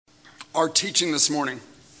Our teaching this morning.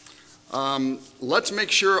 Let's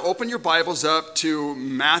make sure, open your Bibles up to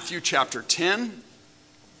Matthew chapter 10.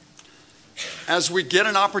 As we get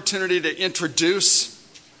an opportunity to introduce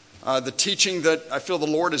the teaching that I feel the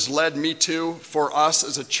Lord has led me to for us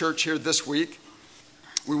as a church here this week,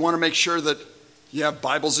 we want to make sure that you have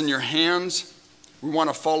Bibles in your hands. We want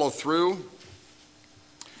to follow through.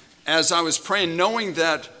 As I was praying, knowing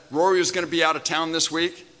that Rory was going to be out of town this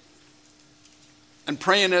week, and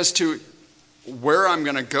praying as to where I'm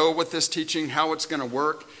going to go with this teaching, how it's going to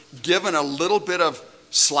work, given a little bit of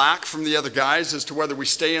slack from the other guys as to whether we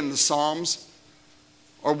stay in the Psalms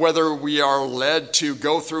or whether we are led to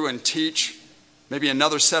go through and teach maybe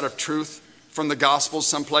another set of truth from the Gospels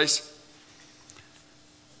someplace.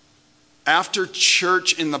 After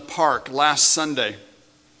church in the park last Sunday,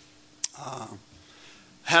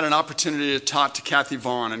 had an opportunity to talk to Kathy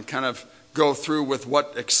Vaughn and kind of go through with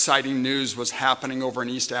what exciting news was happening over in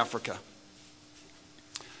East Africa.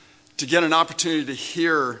 To get an opportunity to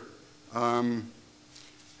hear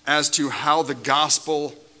as to how the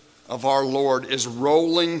gospel of our Lord is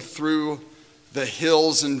rolling through the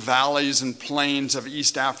hills and valleys and plains of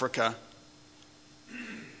East Africa.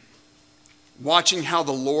 Watching how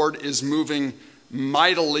the Lord is moving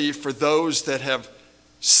mightily for those that have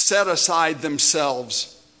set aside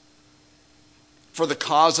themselves for the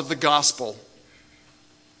cause of the gospel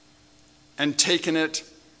and taken it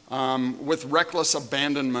with reckless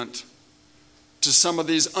abandonment to some of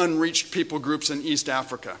these unreached people groups in East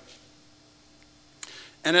Africa.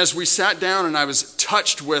 And as we sat down and I was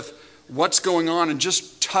touched with what's going on and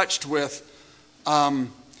just touched with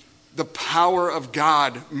the power of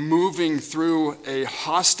God moving through a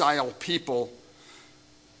hostile people,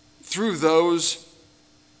 through those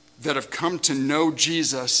that have come to know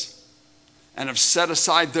Jesus and have set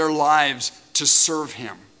aside their lives to serve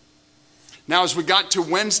him. Now, as we got to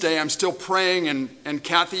Wednesday, I'm still praying, and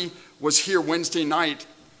Kathy was here Wednesday night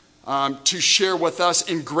to share with us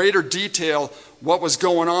in greater detail what was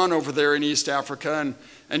going on over there in East Africa.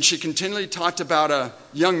 And she continually talked about a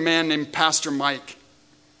young man named Pastor Mike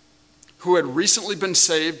who had recently been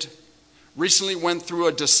saved, recently went through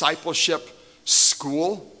a discipleship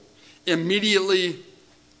school, immediately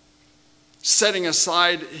setting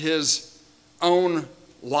aside his own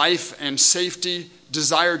life and safety,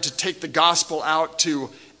 desired to take the gospel out to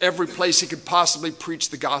every place he could possibly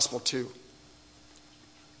preach the gospel to.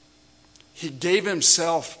 He gave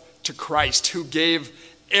himself to Christ, who gave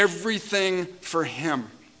everything for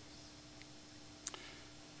him.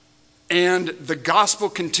 And the gospel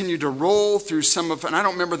continued to roll through some of, and I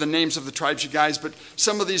don't remember the names of the tribes, you guys, but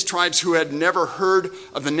some of these tribes who had never heard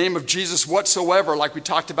of the name of Jesus whatsoever, like we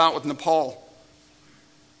talked about with Nepal.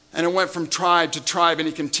 And it went from tribe to tribe, and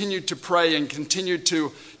he continued to pray and continued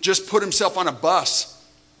to just put himself on a bus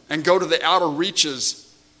and go to the outer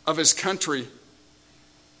reaches of his country.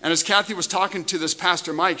 And as Kathy was talking to this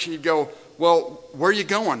Pastor Mike, she'd go, well, where are you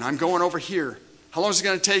going? I'm going over here. How long is it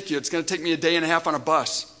going to take you? It's going to take me a day and a half on a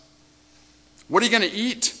bus. What are you going to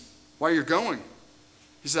eat while you're going?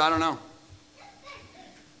 He said, I don't know.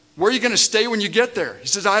 Where are you going to stay when you get there? He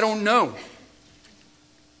says, I don't know.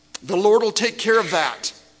 The Lord will take care of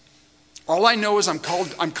that. All I know is I'm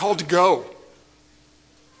called to go.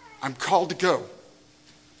 I'm called to go.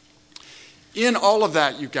 In all of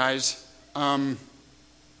that, you guys, the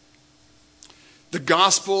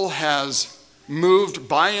gospel has moved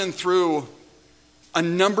by and through a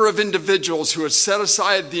number of individuals who have set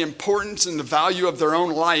aside the importance and the value of their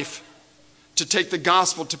own life to take the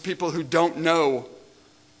gospel to people who don't know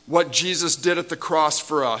what Jesus did at the cross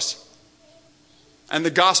for us. And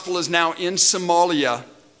the gospel is now in Somalia,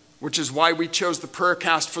 which is why we chose the prayer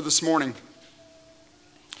cast for this morning.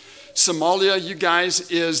 Somalia, you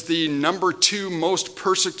guys, is the number 2 most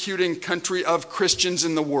persecuting country of Christians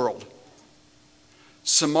in the world.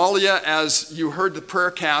 Somalia, as you heard the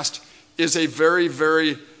prayer cast, is a very,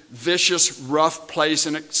 very vicious, rough place,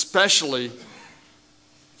 and especially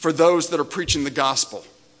for those that are preaching the gospel.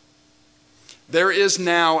 There is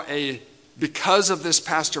now because of this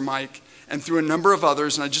Pastor Mike and through a number of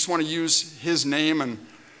others, and I just want to use his name and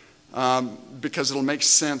because it'll make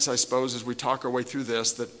sense, I suppose, as we talk our way through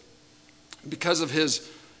this, that because of his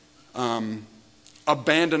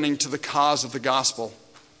abandoning to the cause of the gospel,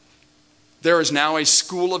 there is now a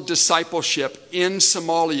school of discipleship in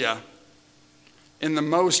Somalia, in the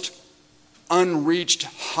most unreached,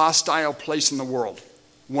 hostile place in the world,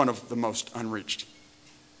 one of the most unreached.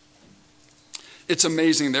 It's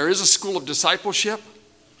amazing. There is a school of discipleship.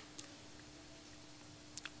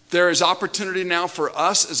 There is opportunity now for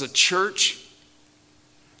us as a church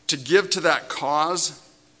to give to that cause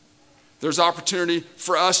There's opportunity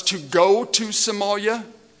for us to go to Somalia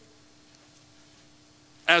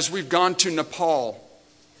as we've gone to Nepal,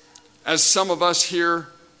 as some of us here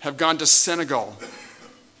have gone to Senegal,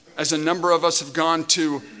 as a number of us have gone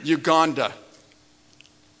to Uganda.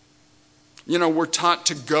 You know, we're taught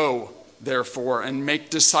to go, therefore, and make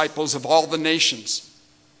disciples of all the nations.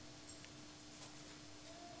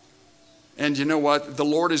 And you know what? The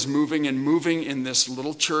Lord is moving in this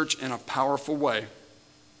little church in a powerful way.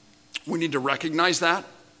 We need to recognize that.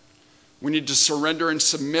 We need to surrender and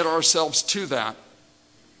submit ourselves to that.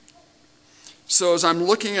 So as I'm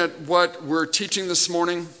looking at what we're teaching this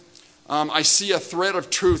morning, I see a thread of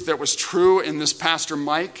truth that was true in this Pastor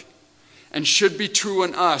Mike and should be true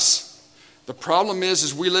in us. The problem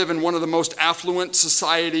is we live in one of the most affluent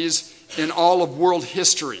societies in all of world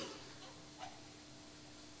history.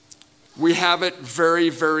 We have it very,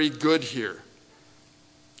 very good here.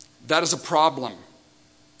 That is a problem.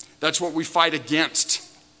 That's what we fight against.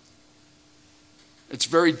 It's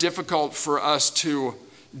very difficult for us to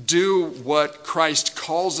do what Christ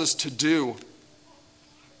calls us to do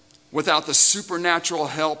without the supernatural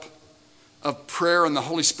help of prayer and the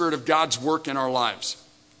Holy Spirit of God's work in our lives.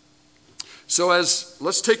 So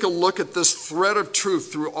let's take a look at this thread of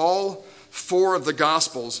truth through all four of the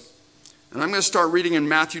Gospels. And I'm going to start reading in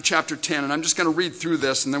Matthew chapter 10, and I'm just going to read through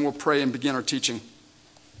this, and then we'll pray and begin our teaching.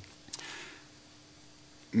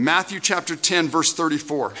 Matthew chapter 10, verse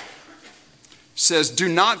 34 says, "Do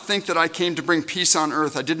not think that I came to bring peace on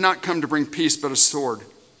earth. I did not come to bring peace, but a sword.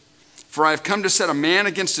 For I have come to set a man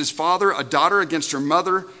against his father, a daughter against her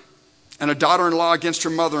mother, and a daughter-in-law against her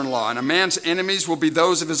mother-in-law. And a man's enemies will be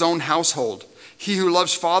those of his own household. He who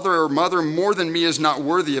loves father or mother more than me is not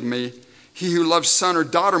worthy of me. He who loves son or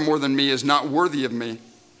daughter more than me is not worthy of me.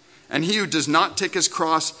 And he who does not take his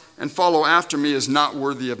cross and follow after me is not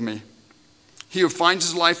worthy of me. He who finds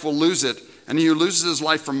his life will lose it, and he who loses his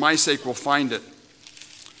life for my sake will find it."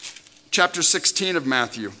 Chapter 16 of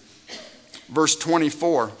Matthew, verse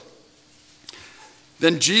 24.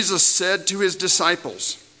 "Then Jesus said to his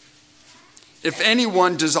disciples, 'If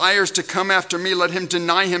anyone desires to come after me, let him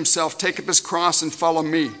deny himself, take up his cross, and follow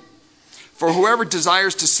me. For whoever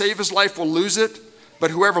desires to save his life will lose it,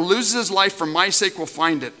 but whoever loses his life for my sake will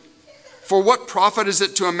find it. For what profit is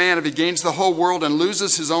it to a man if he gains the whole world and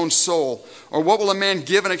loses his own soul? Or what will a man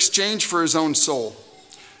give in exchange for his own soul?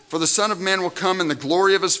 For the Son of Man will come in the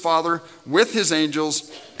glory of his Father with his angels,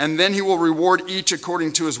 and then he will reward each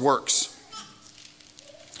according to his works.'"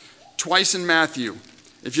 Twice in Matthew.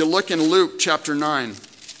 If you look in Luke chapter 9,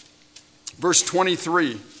 verse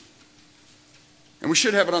 23, and we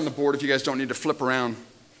should have it on the board if you guys don't need to flip around.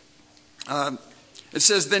 It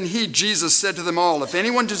says, "Then he, Jesus, said to them all, 'If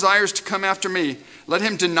anyone desires to come after me, let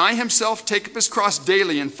him deny himself, take up his cross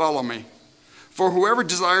daily, and follow me. For whoever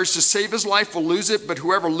desires to save his life will lose it, but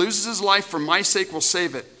whoever loses his life for my sake will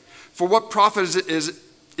save it. For what profit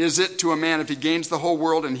is it to a man if he gains the whole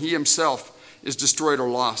world and he himself is destroyed or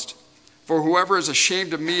lost? For whoever is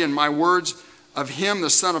ashamed of me and my words, of him the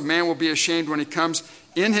Son of Man will be ashamed when he comes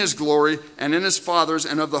in his glory and in his Father's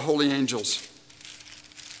and of the holy angels.'"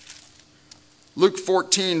 Luke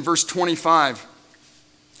 14, verse 25.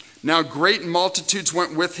 "Now great multitudes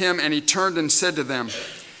went with him, and he turned and said to them,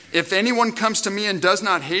 'If anyone comes to me and does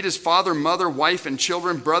not hate his father, mother, wife, and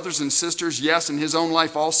children, brothers and sisters, yes, and his own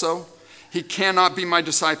life also, he cannot be my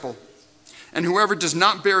disciple. And whoever does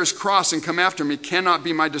not bear his cross and come after me cannot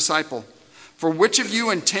be my disciple. For which of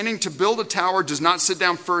you, intending to build a tower, does not sit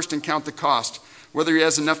down first and count the cost, whether he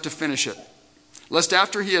has enough to finish it? Lest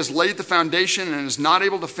after he has laid the foundation and is not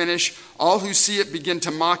able to finish, all who see it begin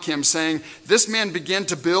to mock him, saying, "This man began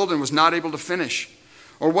to build and was not able to finish."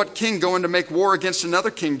 Or what king going to make war against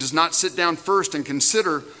another king does not sit down first and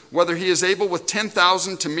consider whether he is able with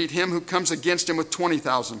 10,000 to meet him who comes against him with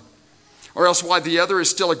 20,000? Or else while the other is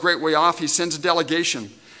still a great way off, he sends a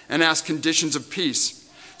delegation and asks conditions of peace.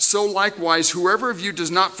 So likewise, whoever of you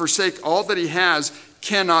does not forsake all that he has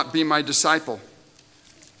cannot be my disciple."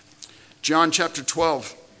 John chapter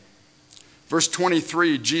 12, verse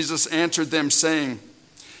 23, Jesus answered them, saying,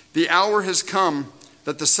 "The hour has come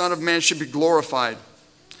that the Son of Man should be glorified.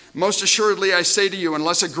 Most assuredly, I say to you,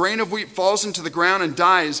 unless a grain of wheat falls into the ground and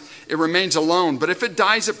dies, it remains alone. But if it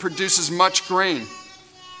dies, it produces much grain.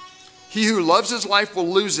 He who loves his life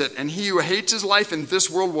will lose it, and he who hates his life in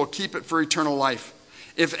this world will keep it for eternal life.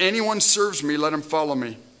 If anyone serves me, let him follow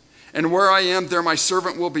me. And where I am, there my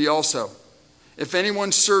servant will be also. If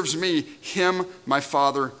anyone serves me, him my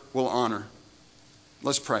Father will honor."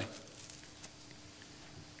 Let's pray.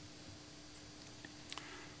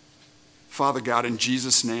 Father God, in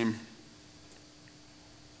Jesus' name,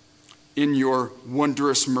 in your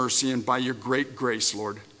wondrous mercy and by your great grace,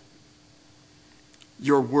 Lord.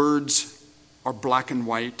 Your words are black and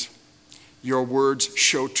white. Your words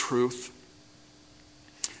show truth.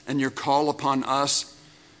 And your call upon us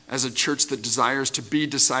as a church that desires to be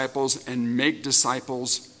disciples and make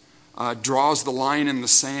disciples draws the line in the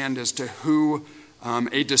sand as to who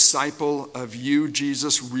a disciple of you,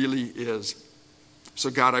 Jesus, really is. So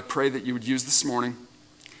God, I pray that you would use this morning.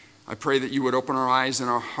 I pray that you would open our eyes and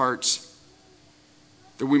our hearts,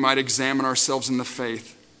 that we might examine ourselves in the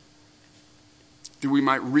faith, that we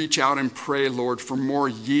might reach out and pray, Lord, for more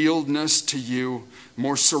yieldness to you,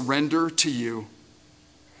 more surrender to you.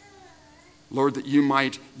 Lord, that you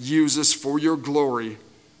might use us for your glory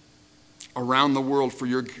around the world for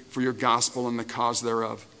your gospel and the cause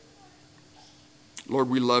thereof. Lord,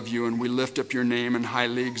 we love you and we lift up your name and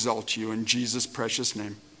highly exalt you in Jesus' precious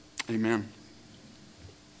name. Amen.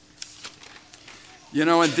 You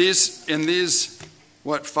know, in these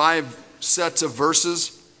 5 sets of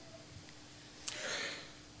verses,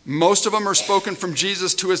 most of them are spoken from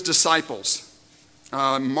Jesus to his disciples.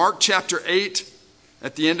 Mark chapter 8,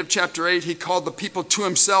 at the end of chapter 8, he called the people to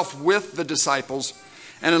himself with the disciples.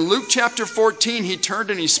 And in Luke chapter 14, he turned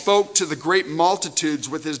and he spoke to the great multitudes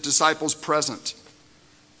with his disciples present.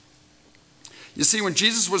 You see, when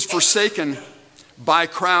Jesus was forsaken by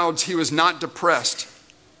crowds, he was not depressed.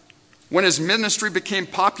 When his ministry became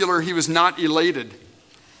popular, he was not elated.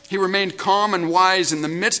 He remained calm and wise in the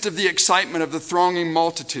midst of the excitement of the thronging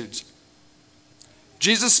multitudes.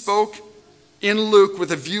 Jesus spoke in Luke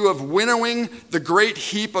with a view of winnowing the great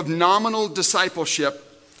heap of nominal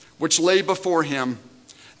discipleship which lay before him,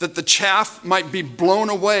 that the chaff might be blown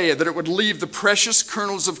away, that it would leave the precious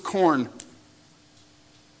kernels of corn.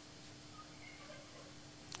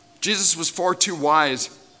 Jesus was far too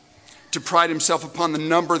wise to pride himself upon the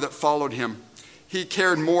number that followed him. He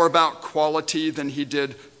cared more about quality than he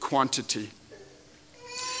did quantity.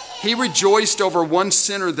 He rejoiced over one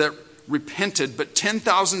sinner that repented, but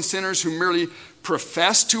 10,000 sinners who merely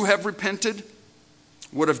professed to have repented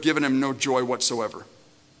would have given him no joy whatsoever.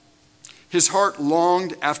 His heart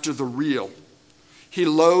longed after the real. He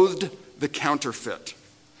loathed the counterfeit.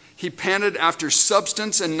 He panted after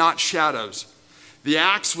substance and not shadows. The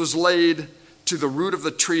axe was laid to the root of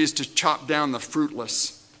the trees to chop down the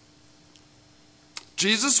fruitless.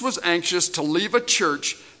 Jesus was anxious to leave a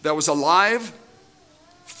church that was alive,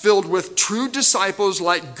 filled with true disciples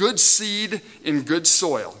like good seed in good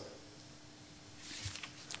soil.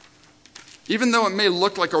 Even though it may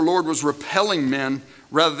look like our Lord was repelling men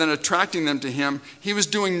rather than attracting them to him, he was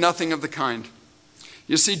doing nothing of the kind.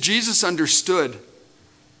 You see, Jesus understood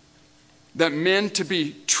that men to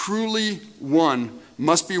be truly won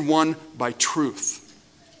must be won by truth.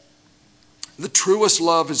 The truest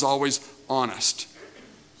love is always honest.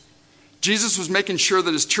 Jesus was making sure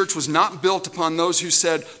that his church was not built upon those who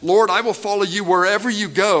said, "Lord, I will follow you wherever you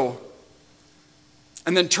go,"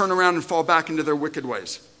 and then turn around and fall back into their wicked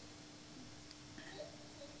ways.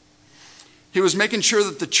 He was making sure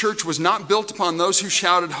that the church was not built upon those who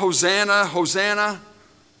shouted, "Hosanna, Hosanna,"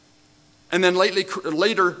 and then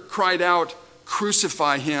later cried out,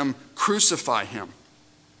 "Crucify him, crucify him."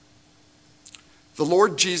 The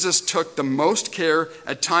Lord Jesus took the most care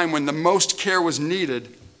at a time when the most care was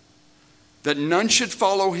needed, that none should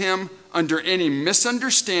follow him under any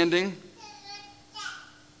misunderstanding,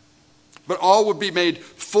 but all would be made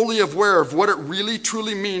fully aware of what it really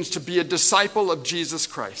truly means to be a disciple of Jesus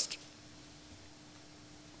Christ.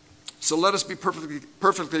 So let us be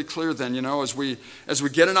perfectly clear then, as we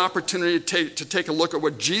get an opportunity to take a look at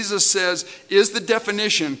what Jesus says is the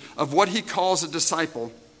definition of what he calls a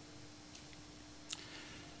disciple.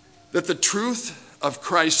 That the truth of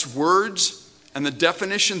Christ's words and the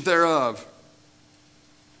definition thereof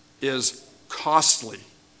is costly.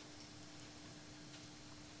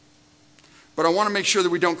 But I want to make sure that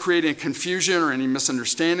we don't create any confusion or any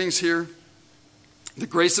misunderstandings here. The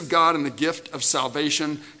grace of God and the gift of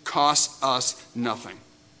salvation costs us nothing.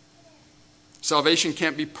 Salvation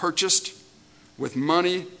can't be purchased with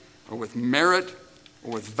money or with merit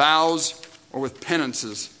or with vows or with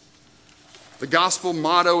penances. The gospel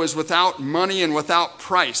motto is without money and without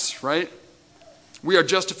price, right? We are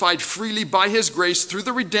justified freely by his grace through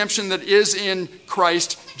the redemption that is in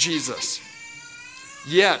Christ Jesus.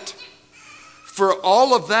 Yet, for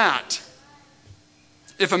all of that,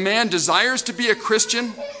 if a man desires to be a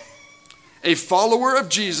Christian, a follower of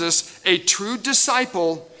Jesus, a true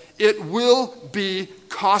disciple, it will be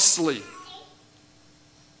costly.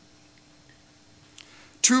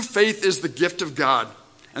 True faith is the gift of God,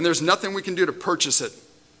 and there's nothing we can do to purchase it.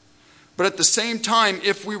 But at the same time,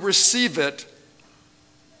 if we receive it,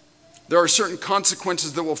 there are certain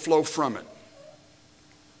consequences that will flow from it.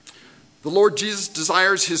 The Lord Jesus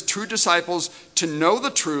desires his true disciples to know the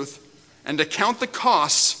truth and to count the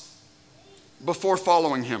costs before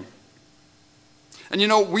following him. And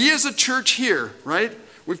we as a church here, right?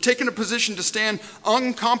 We've taken a position to stand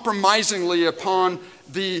uncompromisingly upon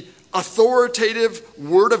the authoritative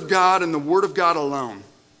Word of God and the Word of God alone.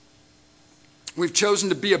 We've chosen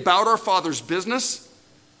to be about our Father's business.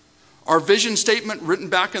 Our vision statement written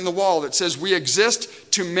back in the wall that says we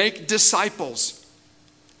exist to make disciples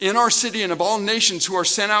in our city and of all nations who are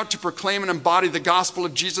sent out to proclaim and embody the gospel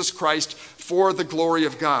of Jesus Christ for the glory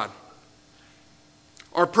of God.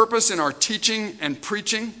 Our purpose in our teaching and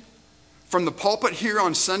preaching, from the pulpit here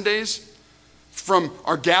on Sundays, from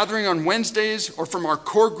our gathering on Wednesdays, or from our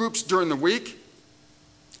core groups during the week,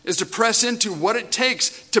 is to press into what it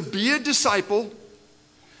takes to be a disciple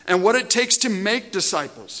and what it takes to make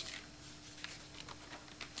disciples.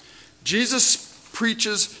 Jesus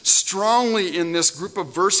preaches strongly in this group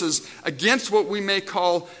of verses against what we may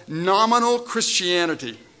call nominal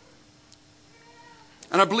Christianity.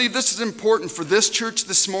 And I believe this is important for this church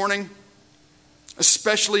this morning,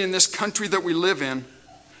 especially in this country that we live in,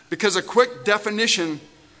 because a quick definition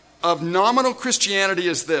of nominal Christianity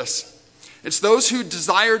is this: it's those who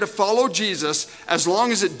desire to follow Jesus as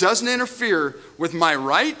long as it doesn't interfere with my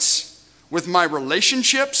rights, with my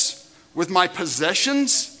relationships, with my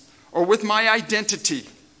possessions, or with my identity.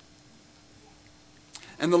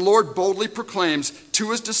 And the Lord boldly proclaims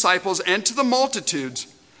to his disciples and to the multitudes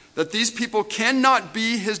that these people cannot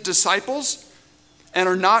be his disciples and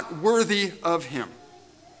are not worthy of him.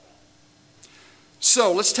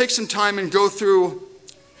 So let's take some time and go through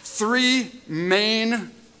three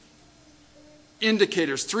main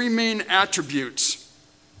indicators, three main attributes,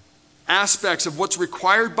 aspects of what's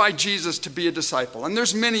required by Jesus to be a disciple. And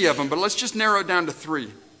there's many of them, but let's just narrow it down to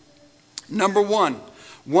three. Number one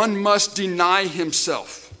must deny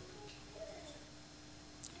himself.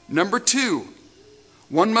 Number two,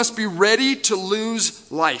 one must be ready to lose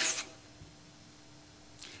life.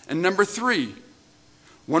 And number three,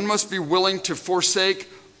 one must be willing to forsake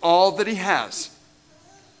all that he has.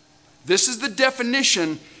 This is the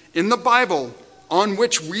definition in the Bible on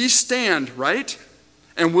which we stand, right?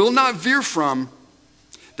 And will not veer from,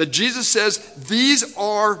 that Jesus says, these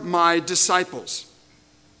are my disciples.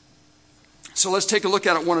 So let's take a look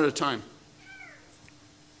at it one at a time.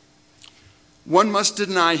 One must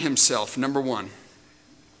deny himself, number one.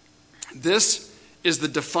 This is the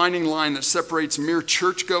defining line that separates mere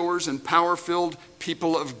churchgoers and power-filled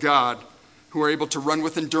people of God who are able to run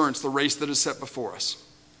with endurance the race that is set before us.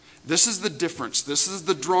 This is the difference. This is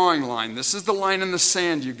the drawing line. This is the line in the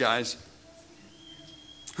sand, you guys.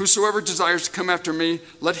 Whosoever desires to come after me,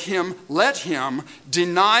 let him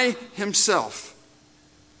deny himself.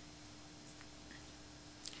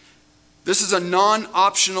 This is a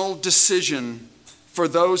non-optional decision for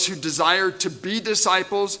those who desire to be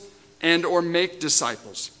disciples and or make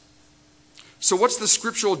disciples. So what's the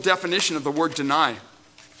scriptural definition of the word deny?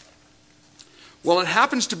 Well, it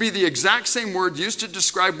happens to be the exact same word used to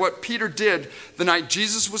describe what Peter did the night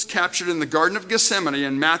Jesus was captured in the Garden of Gethsemane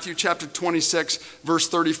in Matthew chapter 26, verse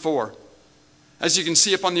 34. As you can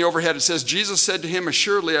see up on the overhead, it says, Jesus said to him,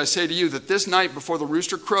 assuredly, I say to you that this night before the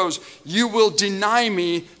rooster crows, you will deny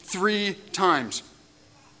me 3 times.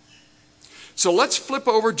 So let's flip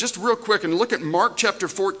over just real quick and look at Mark chapter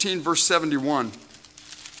 14, verse 71.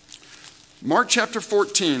 Mark chapter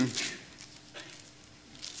 14,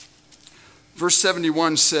 verse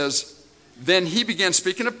 71 says, then he began,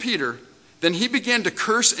 speaking of Peter, then he began to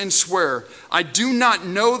curse and swear, I do not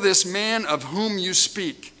know this man of whom you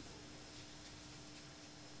speak.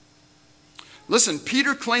 Listen,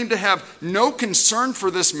 Peter claimed to have no concern for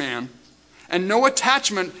this man and no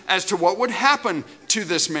attachment as to what would happen to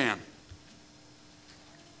this man.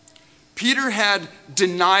 Peter had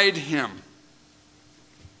denied him.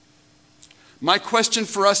 My question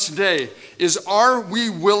for us today is, are we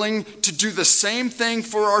willing to do the same thing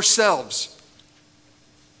for ourselves?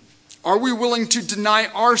 Are we willing to deny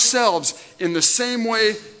ourselves in the same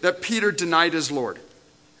way that Peter denied his Lord?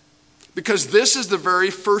 Because this is the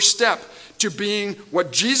very first step to being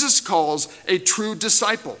what Jesus calls a true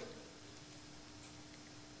disciple.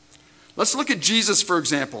 Let's look at Jesus, for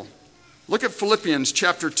example. Look at Philippians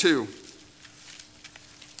chapter 2.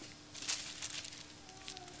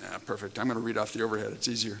 Perfect. I'm going to read off the overhead. It's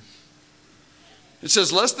easier. It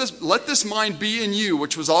says, let this mind be in you,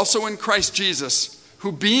 which was also in Christ Jesus,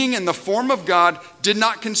 who being in the form of God, did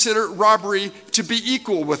not consider robbery to be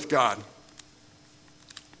equal with God.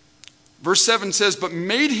 Verse 7 says, but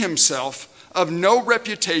made himself of no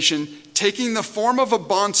reputation, taking the form of a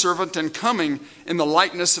bondservant and coming in the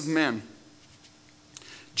likeness of men.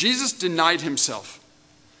 Jesus denied himself.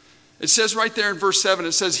 It says right there in verse 7,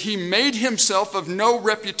 it says, he made himself of no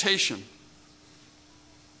reputation.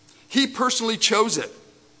 He personally chose it.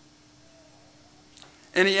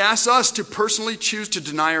 And he asks us to personally choose to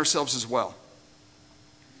deny ourselves as well.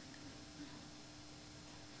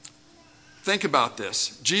 Think about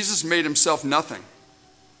this. Jesus made himself nothing.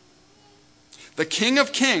 The King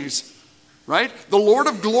of Kings, right? The Lord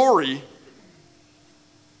of glory,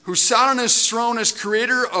 who sat on his throne as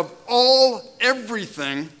creator of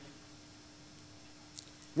everything,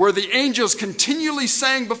 where the angels continually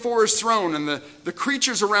sang before his throne and the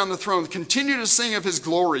creatures around the throne continued to sing of his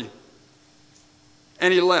glory.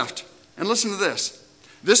 And he left. And listen to this.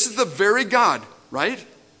 This is the very God, right?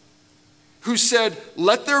 Who said,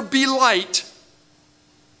 let there be light.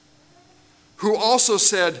 Who also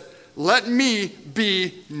said, let me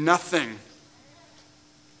be nothing.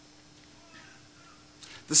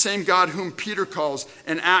 The same God whom Peter calls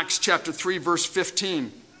in Acts chapter 3 verse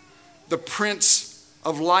 15, the Prince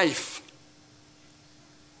of Life.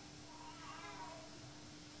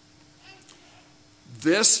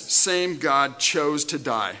 This same God chose to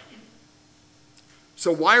die.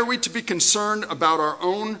 So why are we to be concerned about our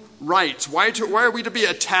own rights? Why are we to be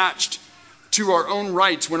attached to our own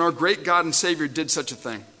rights when our great God and Savior did such a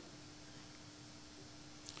thing?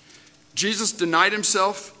 Jesus denied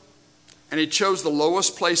himself, and he chose the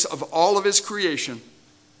lowest place of all of his creation,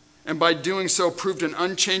 and by doing so proved an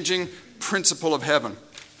unchanging principle of heaven.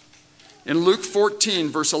 In Luke 14,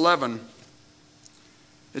 verse 11,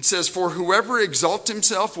 it says, for whoever exalts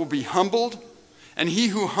himself will be humbled, and he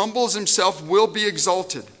who humbles himself will be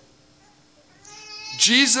exalted.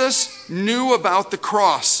 Jesus knew about the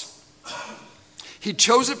cross. He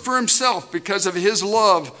chose it for himself because of his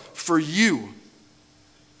love for you.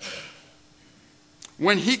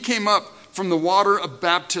 When he came up from the water of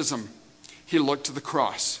baptism, he looked to the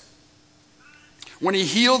cross. When he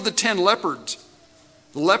healed the 10 lepers,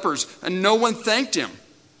 and no one thanked him,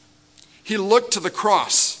 he looked to the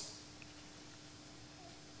cross.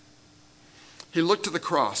 He looked to the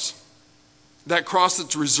cross. That cross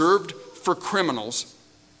that's reserved for criminals.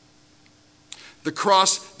 The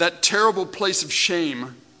cross, that terrible place of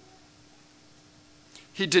shame.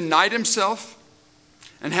 He denied himself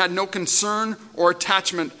and had no concern or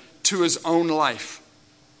attachment to his own life.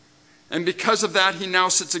 And because of that, he now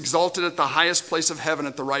sits exalted at the highest place of heaven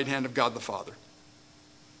at the right hand of God the Father.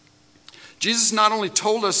 Jesus not only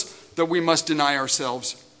told us that we must deny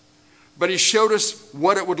ourselves, but he showed us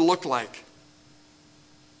what it would look like.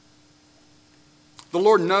 The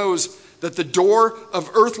Lord knows that the door of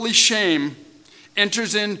earthly shame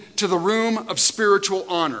enters into the room of spiritual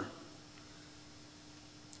honor.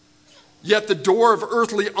 Yet the door of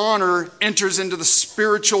earthly honor enters into the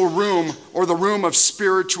spiritual room, or the room of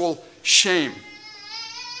spiritual shame.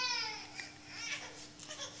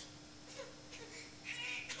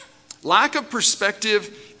 Lack of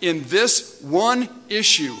perspective in this one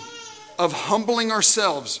issue of humbling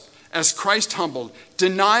ourselves as Christ humbled,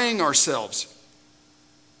 denying ourselves,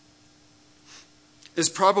 is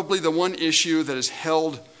probably the one issue that has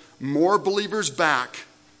held more believers back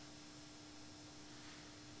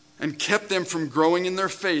and kept them from growing in their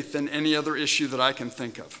faith than any other issue that I can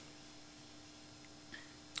think of.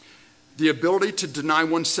 The ability to deny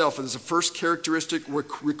oneself is the first characteristic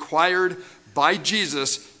required by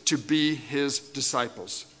Jesus to be his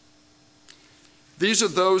disciples. These are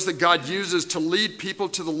those that God uses to lead people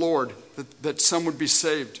to the Lord, that some would be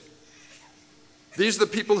saved. These are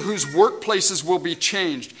the people whose workplaces will be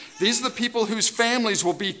changed. These are the people whose families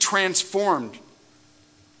will be transformed.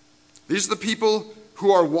 These are the people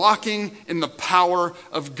who are walking in the power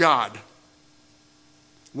of God.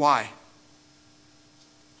 Why?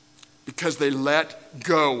 Because they let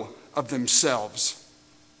go of themselves.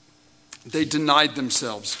 They denied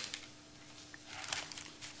themselves.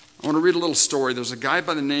 I want to read a little story. There's a guy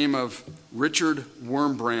by the name of Richard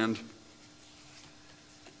Wurmbrand.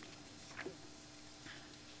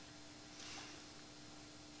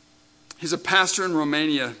 He's a pastor in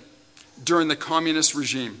Romania during the communist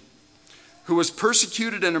regime who was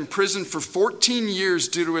persecuted and imprisoned for 14 years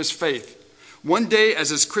due to his faith. One day,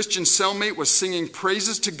 as his Christian cellmate was singing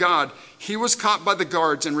praises to God, he was caught by the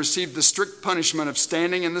guards and received the strict punishment of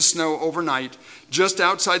standing in the snow overnight just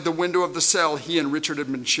outside the window of the cell he and Richard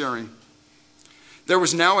had been sharing. There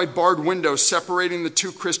was now a barred window separating the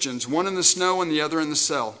two Christians, one in the snow and the other in the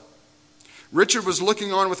cell. Richard was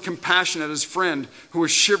looking on with compassion at his friend who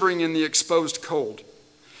was shivering in the exposed cold.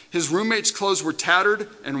 His roommate's clothes were tattered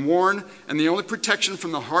and worn, and the only protection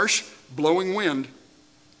from the harsh, blowing wind,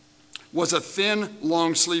 was a thin,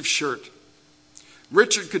 long-sleeved shirt.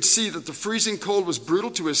 Richard could see that the freezing cold was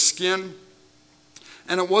brutal to his skin,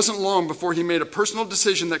 and it wasn't long before he made a personal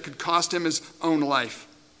decision that could cost him his own life.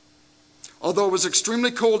 Although it was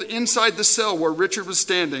extremely cold inside the cell where Richard was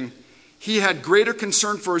standing, he had greater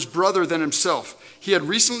concern for his brother than himself. He had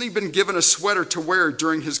recently been given a sweater to wear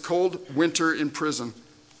during his cold winter in prison.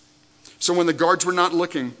 So when the guards were not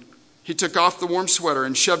looking, he took off the warm sweater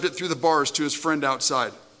and shoved it through the bars to his friend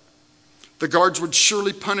outside. The guards would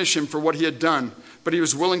surely punish him for what he had done, but he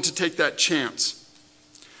was willing to take that chance.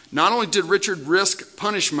 Not only did Richard risk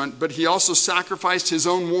punishment, but he also sacrificed his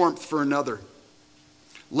own warmth for another.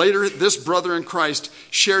 Later, this brother in Christ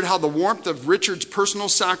shared how the warmth of Richard's personal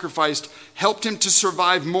sacrifice helped him to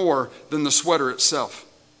survive more than the sweater itself.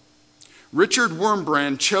 Richard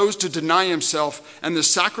Wurmbrand chose to deny himself, and the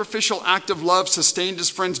sacrificial act of love sustained his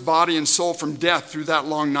friend's body and soul from death through that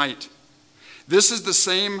long night. This is the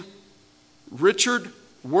same Richard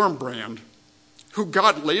Wurmbrand who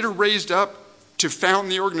God later raised up to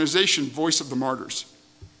found the organization Voice of the Martyrs,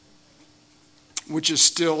 which is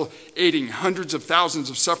still aiding hundreds of thousands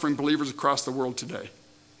of suffering believers across the world today.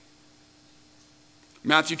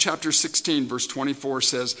 Matthew chapter 16, verse 24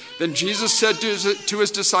 says, "Then Jesus said to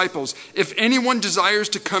his disciples, 'If anyone desires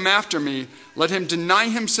to come after me, let him deny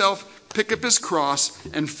himself, pick up his cross,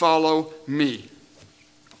 and follow me.'"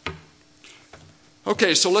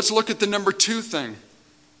 Okay, so let's look at the number two thing.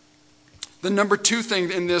 The number two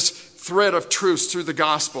thing in this thread of truth through the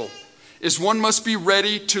gospel is one must be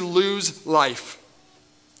ready to lose life.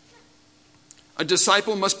 A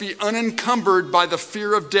disciple must be unencumbered by the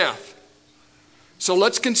fear of death. So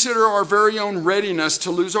let's consider our very own readiness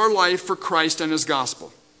to lose our life for Christ and his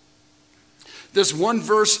gospel. This one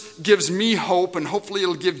verse gives me hope, and hopefully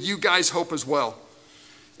it'll give you guys hope as well.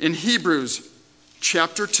 In Hebrews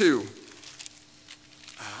chapter 2.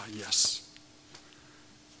 Yes.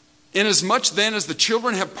 "Inasmuch then as the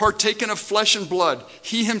children have partaken of flesh and blood,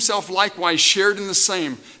 he himself likewise shared in the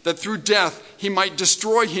same, that through death he might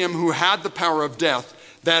destroy him who had the power of death,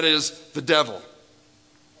 that is, the devil,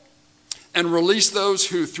 and release those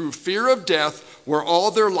who through fear of death were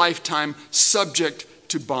all their lifetime subject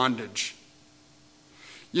to bondage."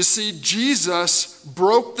 You see, Jesus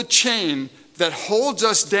broke the chain that holds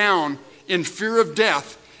us down in fear of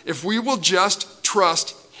death if we will just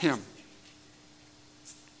trust him.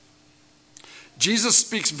 Jesus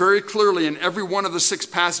speaks very clearly in every one of the 6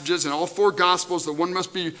 passages in all 4 Gospels that one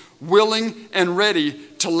must be willing and ready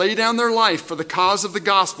to lay down their life for the cause of the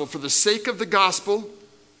gospel, for the sake of the gospel,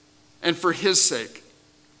 and for his sake,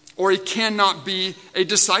 or he cannot be a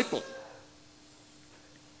disciple.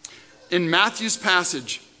 In Matthew's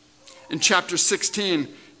passage, in chapter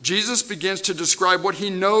 16, Jesus begins to describe what he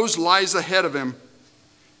knows lies ahead of him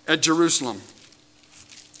at Jerusalem.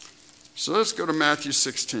 So let's go to Matthew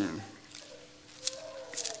 16.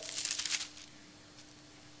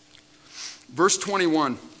 Verse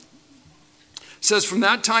 21 says, "From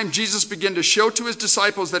that time Jesus began to show to his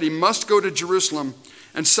disciples that he must go to Jerusalem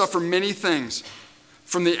and suffer many things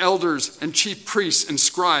from the elders and chief priests and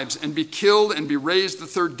scribes, and be killed and be raised the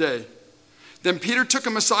 3rd day. Then Peter took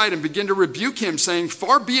him aside and began to rebuke him, saying,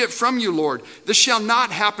 'Far be it from you, Lord, this shall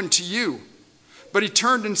not happen to you.' But he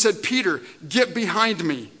turned and said, 'Peter, get behind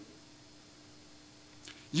me.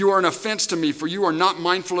 You are an offense to me, for you are not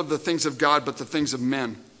mindful of the things of God, but the things of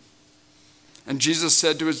men.' And Jesus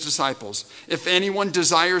said to his disciples, 'If anyone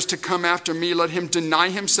desires to come after me, let him deny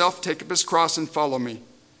himself, take up his cross, and follow me.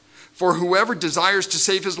 For whoever desires to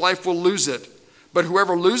save his life will lose it, but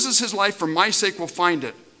whoever loses his life for my sake will find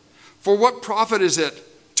it. For what profit is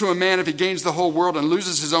it to a man if he gains the whole world and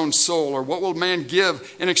loses his own soul? Or what will man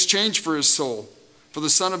give in exchange for his soul? For the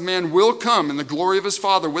Son of Man will come in the glory of his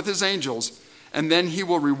Father with his angels, and then he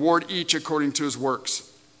will reward each according to his works.'"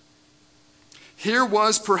 Here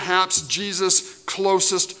was perhaps Jesus'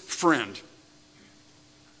 closest friend.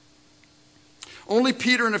 Only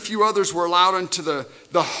Peter and a few others were allowed into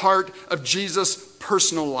the heart of Jesus'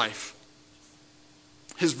 personal life,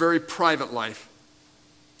 his very private life.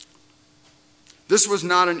 This was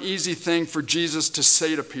not an easy thing for Jesus to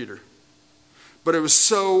say to Peter, but it was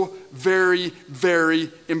so very,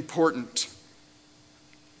 very important.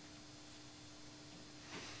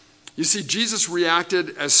 You see, Jesus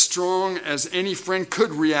reacted as strong as any friend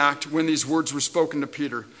could react when these words were spoken to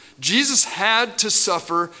Peter. Jesus had to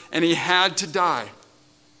suffer and he had to die.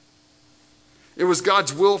 It was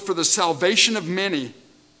God's will for the salvation of many,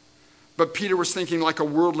 but Peter was thinking like a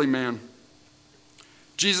worldly man.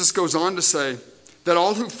 Jesus goes on to say that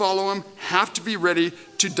all who follow him have to be ready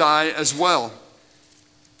to die as well.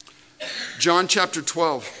 John chapter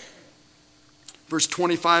 12. verse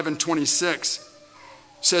 25 and 26,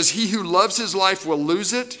 says, "He who loves his life will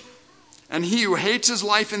lose it, and he who hates his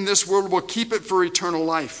life in this world will keep it for eternal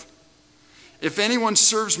life. If anyone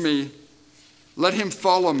serves me, let him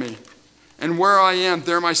follow me, and where I am,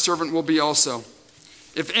 there my servant will be also.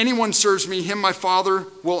 If anyone serves me, him my Father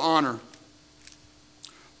will honor."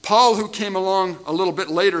 Paul, who came along a little bit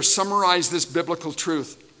later, summarized this biblical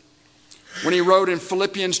truth when he wrote in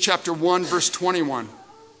Philippians chapter 1, verse 21.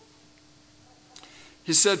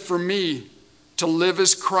 He said, "For me, to live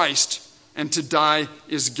is Christ, and to die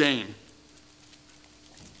is gain."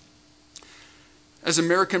 As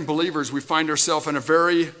American believers, we find ourselves in a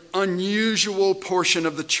very unusual portion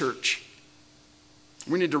of the church.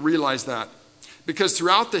 We need to realize that. Because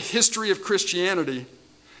throughout the history of Christianity,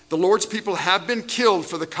 the Lord's people have been killed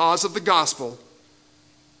for the cause of the gospel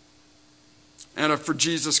and for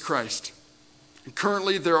Jesus Christ. And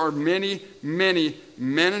currently, there are many, many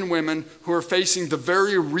men and women who are facing the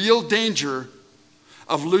very real danger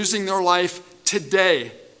of losing their life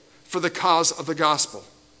today for the cause of the gospel.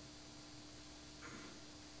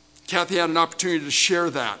 Kathy had an opportunity to share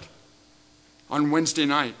that on Wednesday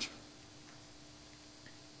night.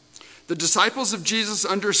 The disciples of Jesus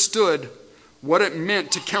understood what it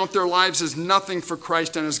meant to count their lives as nothing for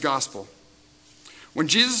Christ and his gospel. When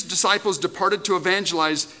Jesus' disciples departed to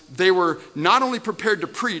evangelize, they were not only prepared to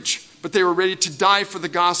preach, but they were ready to die for the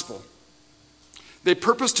gospel. They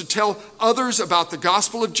purposed to tell others about the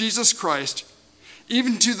gospel of Jesus Christ,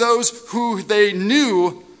 even to those who they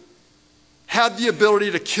knew had the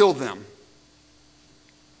ability to kill them.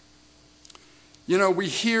 You know, we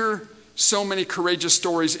hear so many courageous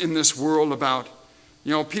stories in this world about,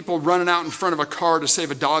 people running out in front of a car to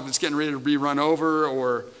save a dog that's getting ready to be run over,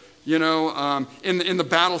 or, in the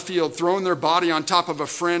battlefield, throwing their body on top of a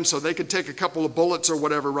friend so they could take a couple of bullets or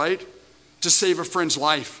whatever, right? To save a friend's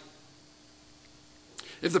life.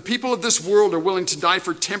 If the people of this world are willing to die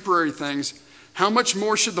for temporary things, how much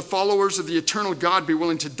more should the followers of the eternal God be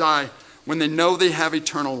willing to die when they know they have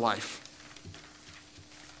eternal life?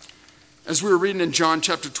 As we were reading in John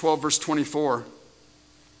chapter 12, verse 24,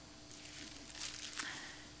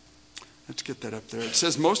 let's get that up there. It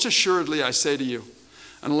says, "Most assuredly I say to you,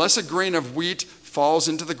 unless a grain of wheat falls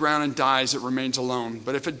into the ground and dies, it remains alone.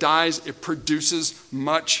 But if it dies, it produces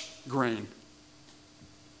much grain."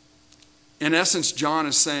 In essence, John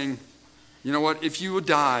is saying, you know what? If you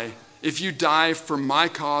die for my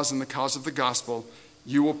cause and the cause of the gospel,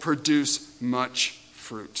 you will produce much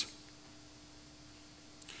fruit.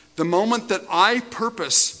 The moment that I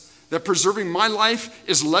purpose that preserving my life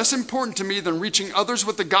is less important to me than reaching others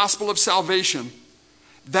with the gospel of salvation,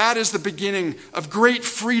 that is the beginning of great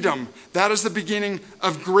freedom. That is the beginning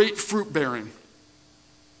of great fruit bearing.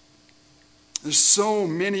 There's so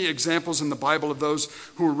many examples in the Bible of those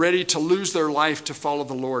who were ready to lose their life to follow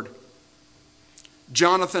the Lord.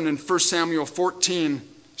 Jonathan in 1 Samuel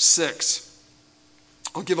 14:6.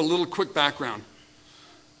 I'll give a little quick background.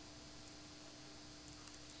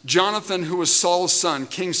 Jonathan, who was Saul's son,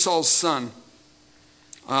 King Saul's son,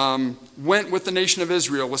 went with the nation of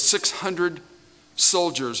Israel with 600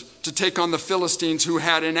 soldiers to take on the Philistines, who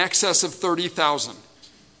had in excess of 30,000.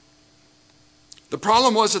 The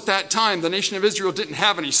problem was, at that time, the nation of Israel didn't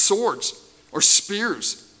have any swords or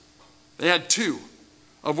spears. They had 2,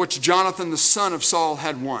 of which Jonathan, the son of Saul,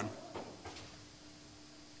 had 1.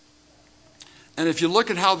 And if you look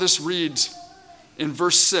at how this reads in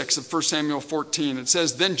verse 6 of 1 Samuel 14, it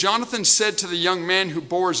says, "Then Jonathan said to the young man who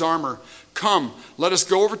bore his armor, 'Come, let us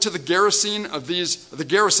go over to the garrison of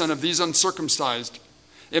these uncircumcised.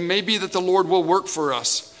 It may be that the Lord will work for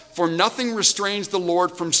us, for nothing restrains the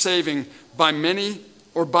Lord from saving by many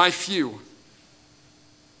or by few.'"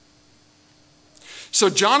 So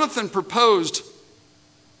Jonathan proposed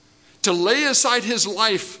to lay aside his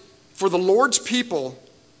life for the Lord's people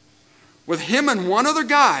with him and one other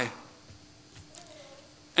guy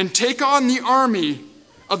and take on the army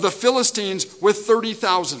of the Philistines with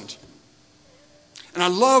 30,000. And I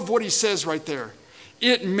love what he says right there.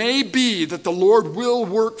 It may be that the Lord will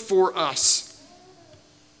work for us.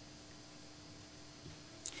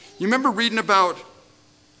 You remember reading about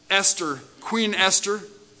Esther, Queen Esther,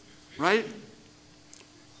 right?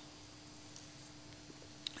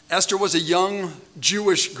 Esther was a young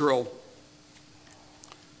Jewish girl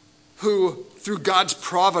who, through God's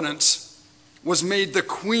providence, was made the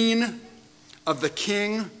queen of the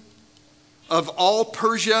king of all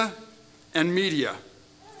Persia and Media.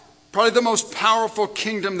 Probably the most powerful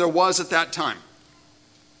kingdom there was at that time.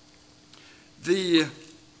 The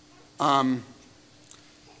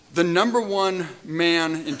number one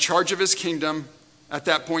man in charge of his kingdom at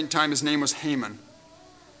that point in time, his name was Haman.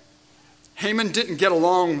 Haman didn't get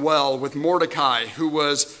along well with Mordecai, who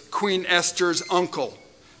was Queen Esther's uncle.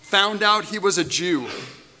 Found out he was a Jew.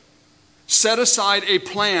 Set aside a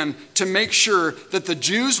plan to make sure that the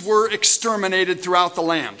Jews were exterminated throughout the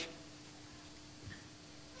land.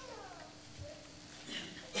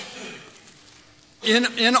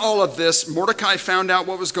 In all of this, Mordecai found out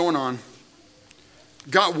what was going on,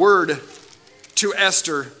 got word to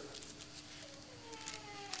Esther,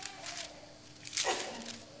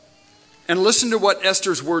 and listen to what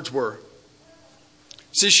Esther's words were.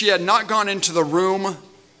 See, she had not gone into the room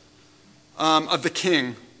of the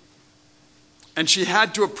king, and she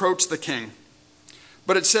had to approach the king.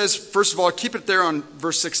 But it says, first of all, keep it there on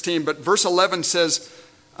verse 16, but verse 11 says,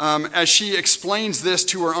 as she explains this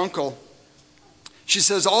to her uncle, she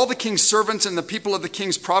says, all the king's servants and the people of the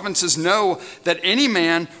king's provinces know that any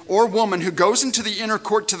man or woman who goes into the inner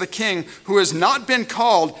court to the king who has not been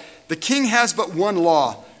called, the king has but one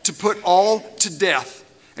law, to put all to death,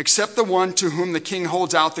 except the one to whom the king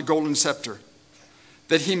holds out the golden scepter,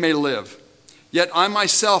 that he may live. Yet I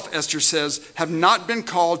myself, Esther says, have not been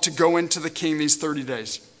called to go into the king these 30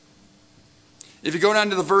 days. If you go down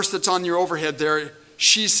to the verse that's on your overhead there,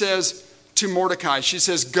 she says to Mordecai, she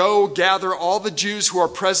says, go gather all the Jews who are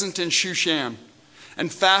present in Shushan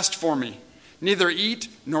and fast for me, neither eat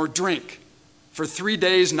nor drink for 3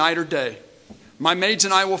 days, night or day. My maids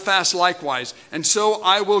and I will fast likewise, and so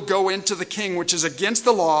I will go into the king, which is against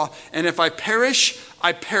the law, and if I perish,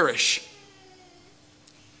 I perish.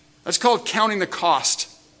 That's called counting the cost.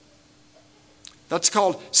 That's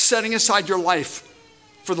called setting aside your life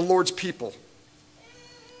for the Lord's people.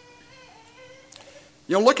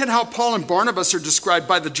 You know, look at how Paul and Barnabas are described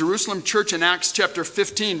by the Jerusalem church in Acts chapter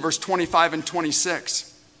 15, verse 25 and 26.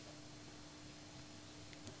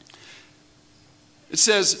 It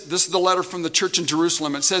says, this is the letter from the church in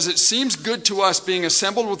Jerusalem. It says, it seems good to us, being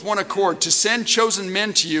assembled with one accord, to send chosen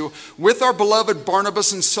men to you with our beloved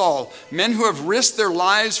Barnabas and Saul, men who have risked their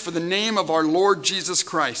lives for the name of our Lord Jesus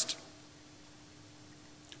Christ.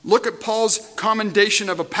 Look at Paul's commendation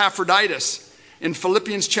of Epaphroditus in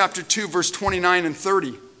Philippians chapter 2, verse 29 and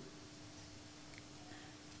 30.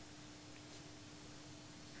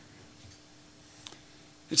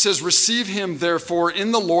 It says, receive him, therefore,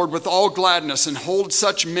 in the Lord with all gladness, and hold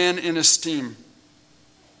such men in esteem.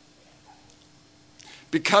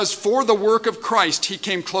 Because for the work of Christ he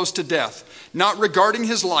came close to death, not regarding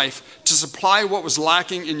his life, to supply what was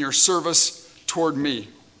lacking in your service toward me.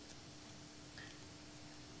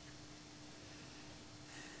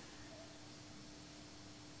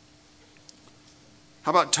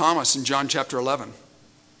 How about Thomas in John chapter 11? You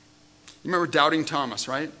remember doubting Thomas,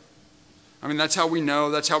 right? I mean, that's how we know,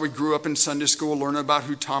 that's how we grew up in Sunday school, learning about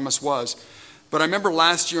who Thomas was. But I remember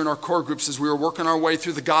last year in our core groups, as we were working our way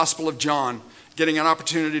through the Gospel of John, getting an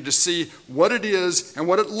opportunity to see what it is and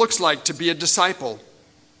what it looks like to be a disciple.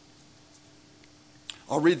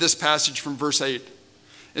 I'll read this passage from verse 8.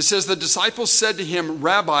 It says, the disciples said to him,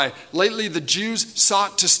 Rabbi, lately the Jews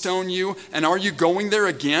sought to stone you, and are you going there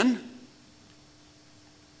again?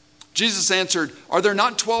 Jesus answered, are there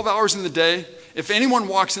not 12 hours in the day? If anyone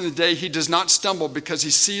walks in the day, he does not stumble because he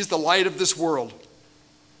sees the light of this world.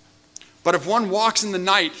 But if one walks in the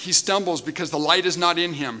night, he stumbles because the light is not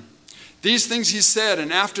in him. These things he said,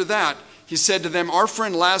 and after that, he said to them, our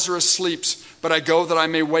friend Lazarus sleeps, but I go that I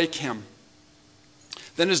may wake him.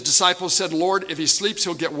 Then his disciples said, Lord, if he sleeps,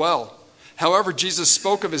 he'll get well. However, Jesus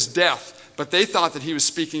spoke of his death, but they thought that he was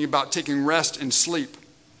speaking about taking rest in sleep.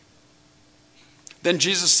 Then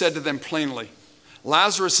Jesus said to them plainly,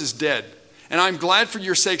 Lazarus is dead, and I'm glad for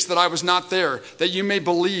your sakes that I was not there, that you may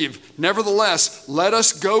believe. Nevertheless, let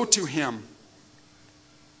us go to him.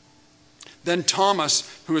 Then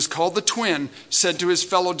Thomas, who is called the twin, said to his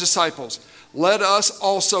fellow disciples, let us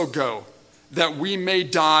also go, that we may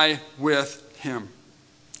die with him.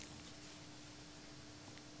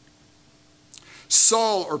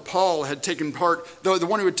 Saul, or Paul, had taken part, the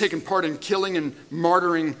one who had taken part in killing and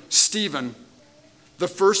martyring Stephen, the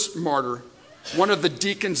first martyr, one of the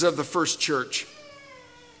deacons of the first church.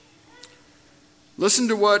 Listen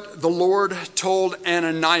to what the Lord told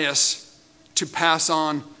Ananias to pass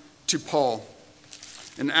on to Paul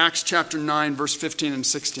in Acts chapter 9, verse 15 and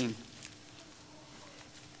 16.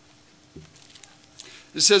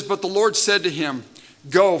 It says, but the Lord said to him,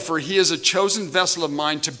 go, for he is a chosen vessel of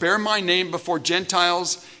mine to bear my name before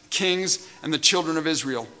Gentiles, kings, and the children of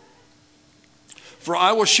Israel. For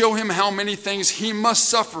I will show him how many things he must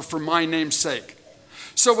suffer for my name's sake.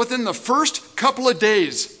 So within the first couple of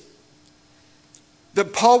days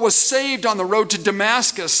that Paul was saved on the road to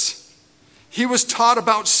Damascus, he was taught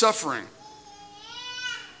about suffering.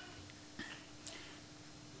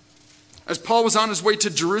 As Paul was on his way to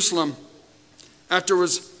Jerusalem after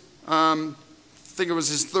I think it was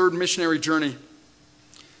his third missionary journey,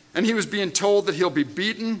 and he was being told that he'll be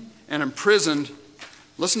beaten and imprisoned,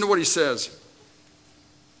 listen to what he says.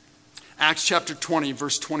 Acts chapter 20,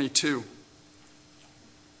 verse 22.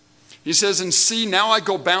 He says, "And see, now I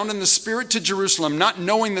go bound in the Spirit to Jerusalem, not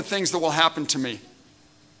knowing the things that will happen to me,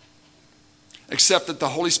 except that the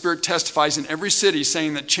Holy Spirit testifies in every city,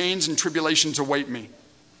 saying that chains and tribulations await me.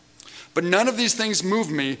 But none of these things move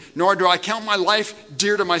me, nor do I count my life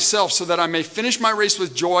dear to myself, so that I may finish my race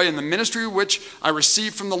with joy in the ministry which I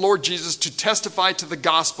received from the Lord Jesus to testify to the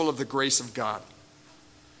gospel of the grace of God."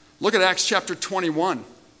 Look at Acts chapter 21,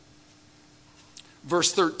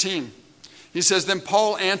 verse 13. He says, "Then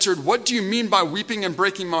Paul answered, 'What do you mean by weeping and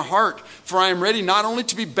breaking my heart? For I am ready not only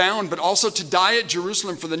to be bound, but also to die at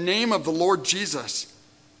Jerusalem for the name of the Lord Jesus.'"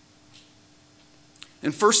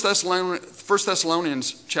 In 1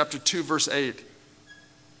 Thessalonians chapter 2, verse 8,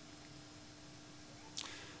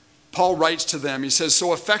 Paul writes to them, he says,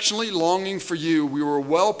 "So affectionately longing for you, we were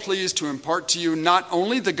well pleased to impart to you not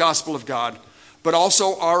only the gospel of God, but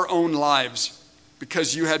also our own lives,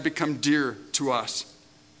 because you had become dear to us."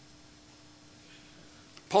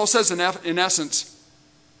 Paul says in essence,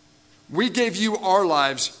 we gave you our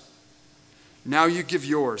lives, now you give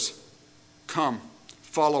yours. Come,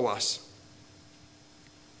 follow us.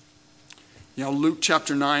 You know, Luke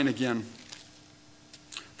chapter 9 again,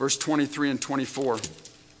 verse 23 and 24.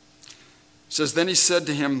 Says, "Then he said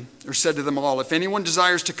to them all, 'If anyone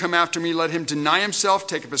desires to come after me, let him deny himself,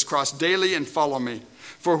 take up his cross daily, and follow me.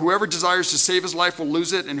 For whoever desires to save his life will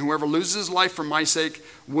lose it, and whoever loses his life for my sake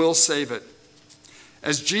will save it.'"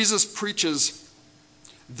 As Jesus preaches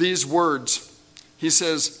these words, he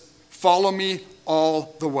says, "Follow me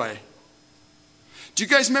all the way." Do you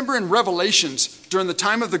guys remember in Revelations, during the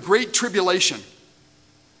time of the Great Tribulation,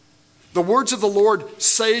 the words of the Lord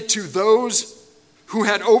say to those who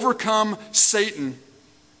had overcome Satan,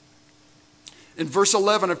 in verse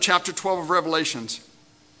 11 of chapter 12 of Revelations,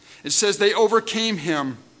 it says, "They overcame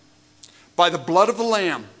him by the blood of the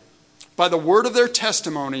Lamb, by the word of their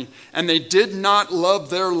testimony, and they did not love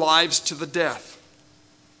their lives to the death."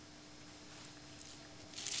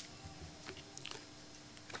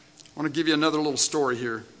 I want to give you another little story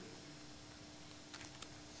here.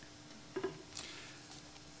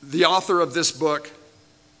 The author of this book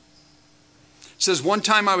says, "One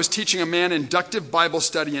time I was teaching a man inductive Bible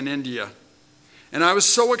study in India, and I was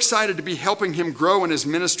so excited to be helping him grow in his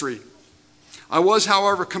ministry. I was,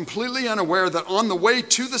 however, completely unaware that on the way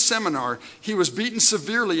to the seminar, he was beaten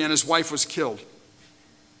severely and his wife was killed.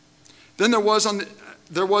 Then there was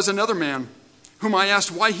another man whom I asked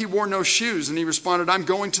why he wore no shoes, and he responded, 'I'm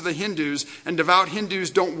going to the Hindus, and devout Hindus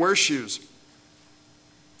don't wear shoes.'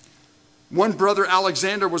 One brother,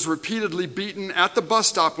 Alexander, was repeatedly beaten at the bus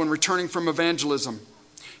stop when returning from evangelism.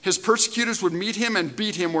 His persecutors would meet him and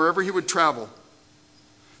beat him wherever he would travel.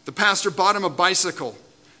 The pastor bought him a bicycle.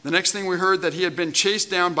 The next thing we heard that he had been chased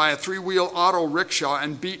down by a 3-wheel auto rickshaw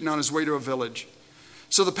and beaten on his way to a village.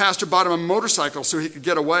 So the pastor bought him a motorcycle so he could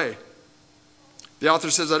get away. The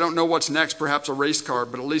author says, I don't know what's next, perhaps a race car,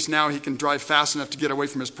 but at least now he can drive fast enough to get away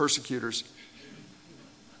from his persecutors.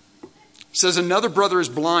 Says another brother is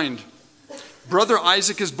blind. Brother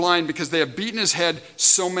Isaac is blind because they have beaten his head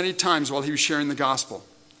so many times while he was sharing the gospel.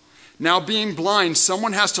 Now being blind,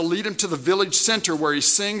 someone has to lead him to the village center where he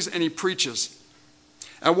sings and he preaches.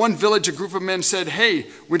 At one village, a group of men said, hey,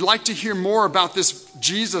 we'd like to hear more about this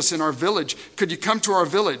Jesus in our village. Could you come to our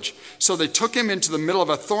village? So they took him into the middle of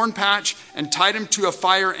a thorn patch and tied him to a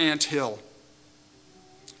fire ant hill.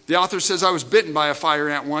 The author says, I was bitten by a fire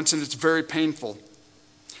ant once and it's very painful.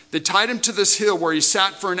 They tied him to this hill where he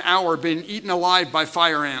sat for an hour being eaten alive by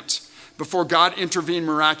fire ants before God intervened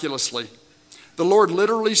miraculously. The Lord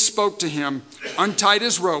literally spoke to him, untied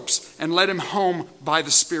his ropes, and led him home by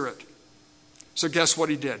the Spirit. So guess what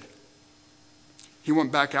he did? He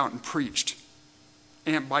went back out and preached,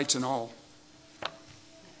 ant bites and all.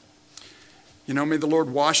 You know, may the Lord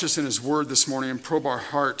wash us in his word this morning and probe our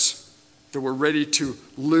hearts that we're ready to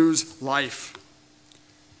lose life.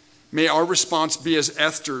 May our response be as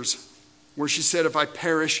Esther's, where she said, if I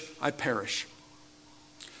perish, I perish.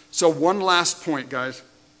 So one last point, guys.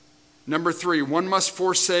 Number 3, one must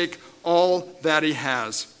forsake all that he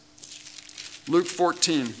has. Luke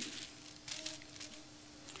 14.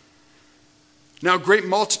 Now great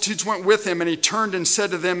multitudes went with him, and he turned and said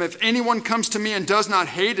to them, if anyone comes to me and does not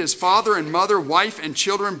hate his father and mother, wife and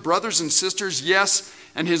children, brothers and sisters, yes,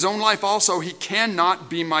 and his own life also, he cannot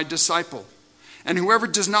be my disciple. And whoever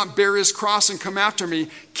does not bear his cross and come after me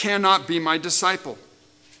cannot be my disciple.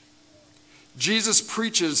 Jesus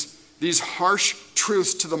preaches these harsh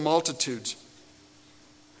truths to the multitudes.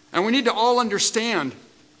 And we need to all understand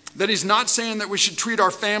that he's not saying that we should treat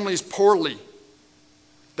our families poorly.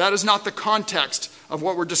 That is not the context of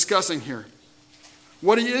what we're discussing here.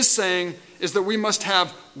 What he is saying is that we must have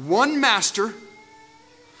one master,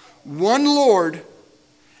 one Lord,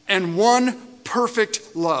 and one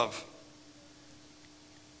perfect love.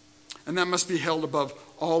 And that must be held above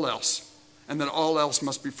all else, and that all else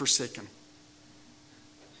must be forsaken.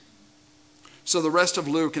 So the rest of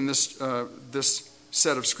Luke in this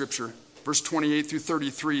set of scripture, verse 28 through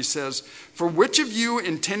 33 says, "For which of you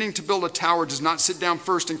intending to build a tower does not sit down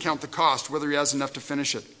first and count the cost, whether he has enough to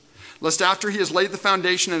finish it? Lest after he has laid the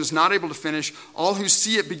foundation and is not able to finish, all who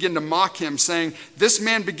see it begin to mock him, saying, 'This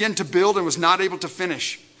man began to build and was not able to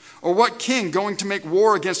finish.' Or what king going to make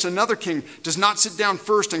war against another king does not sit down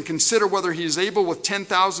first and consider whether he is able with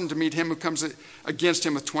 10,000 to meet him who comes against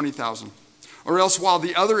him with 20,000? Or else while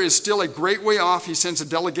the other is still a great way off, he sends a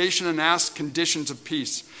delegation and asks conditions of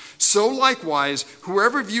peace. So likewise,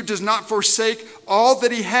 whoever of you does not forsake all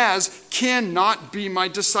that he has cannot be my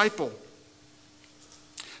disciple."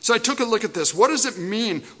 So I took a look at this. What does it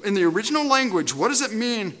mean in the original language? What does it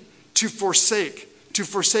mean to forsake? To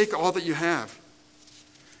forsake all that you have.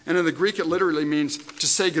 And in the Greek, it literally means to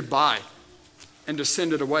say goodbye and to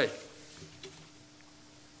send it away.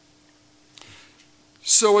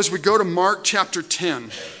 So as we go to Mark chapter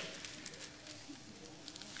 10,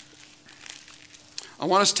 I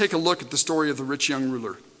want us to take a look at the story of the rich young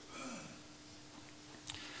ruler.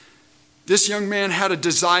 This young man had a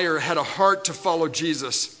desire, had a heart to follow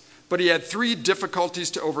Jesus, but he had 3 difficulties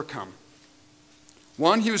to overcome.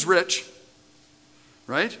 One, he was rich,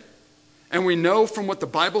 right? And we know from what the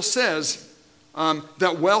Bible says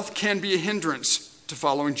that wealth can be a hindrance to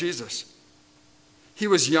following Jesus. He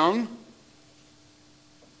was young.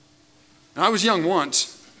 And I was young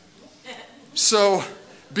once. So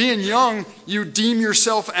being young, you deem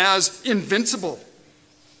yourself as invincible.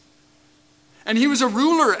 And he was a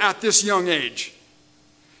ruler at this young age.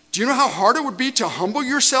 Do you know how hard it would be to humble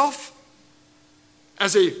yourself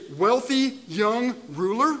as a wealthy young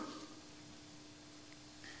ruler?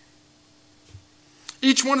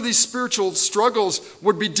 Each one of these spiritual struggles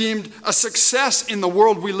would be deemed a success in the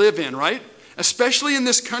world we live in, right? Especially in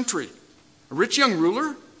this country. A rich young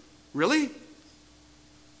ruler? Really?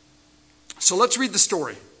 So let's read the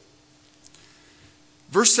story.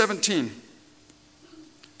 Verse 17.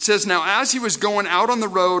 It says, "Now as he was going out on the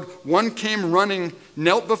road, one came running,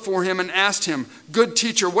 knelt before him and asked him, 'Good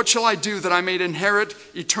teacher, what shall I do that I may inherit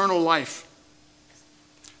eternal life?'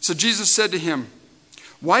 So Jesus said to him,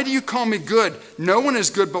 'Why do you call me good? No one is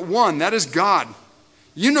good but one, that is God.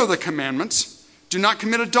 You know the commandments. Do not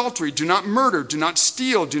commit adultery, do not murder, do not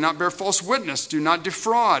steal, do not bear false witness, do not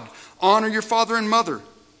defraud, honor your father and mother.'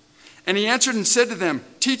 And he answered and said to them,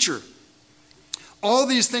 'Teacher, all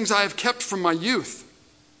these things I have kept from my youth.'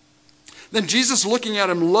 Then Jesus, looking at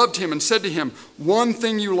him, loved him and said to him, 'One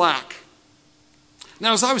thing you lack.'"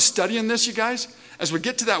 Now, as I was studying this, you guys, as we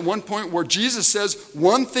get to that one point where Jesus says,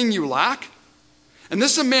 "One thing you lack," and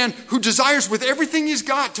this is a man who desires with everything he's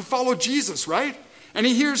got to follow Jesus, right? And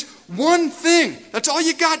he hears one thing. That's all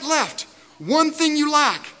you got left. One thing you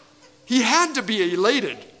lack. He had to be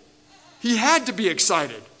elated. He had to be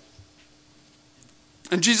excited.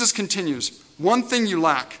 And Jesus continues, "One thing you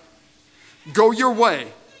lack. Go your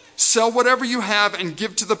way. Sell whatever you have and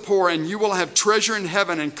give to the poor, and you will have treasure in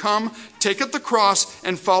heaven. And come, take up the cross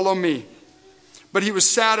and follow me." But he was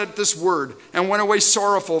sad at this word and went away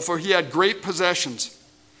sorrowful, for he had great possessions.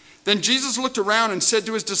 Then Jesus looked around and said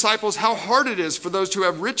to his disciples, "How hard it is for those who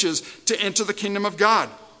have riches to enter the kingdom of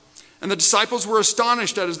God." And the disciples were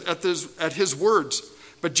astonished at his words.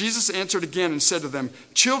 But Jesus answered again and said to them,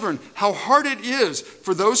 "Children, how hard it is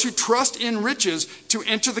for those who trust in riches to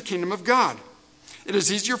enter the kingdom of God. It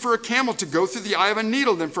is easier for a camel to go through the eye of a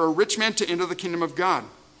needle than for a rich man to enter the kingdom of God."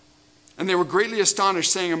 And they were greatly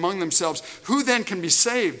astonished, saying among themselves, "Who then can be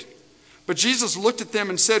saved?" But Jesus looked at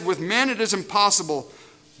them and said, "With men it is impossible,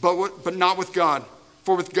 but not with God.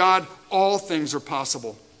 For with God all things are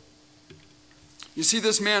possible." You see,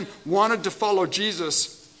 this man wanted to follow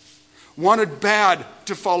Jesus, wanted bad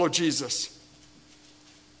to follow Jesus.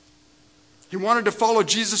 He wanted to follow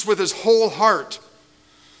Jesus with his whole heart.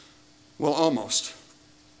 Well, almost.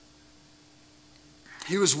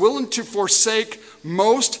 He was willing to forsake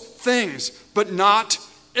most things, but not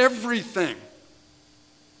everything.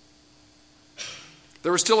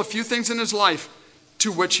 There were still a few things in his life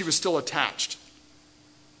to which he was still attached.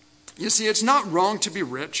 You see, it's not wrong to be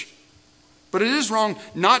rich, but it is wrong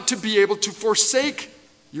not to be able to forsake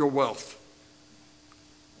your wealth.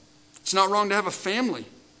 It's not wrong to have a family.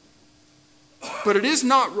 It's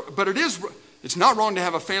not wrong to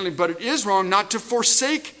have a family, but it is wrong not to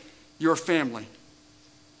forsake your family.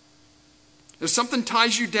 If something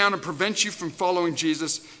ties you down and prevents you from following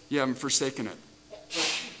Jesus, you haven't forsaken it.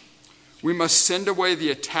 We must send away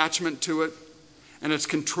the attachment to it and its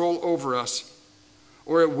control over us,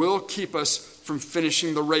 or it will keep us from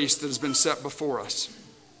finishing the race that has been set before us.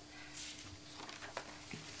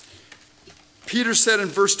 Peter said in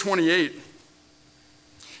verse 28,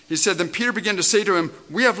 he said, then Peter began to say to him,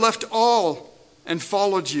 we have left all and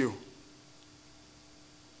followed you.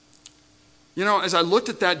 You know, as I looked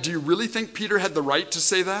at that, do you really think Peter had the right to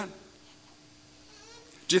say that?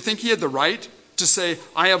 Do you think he had the right to say,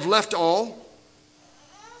 I have left all?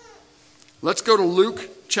 Let's go to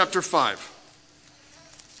Luke chapter 5.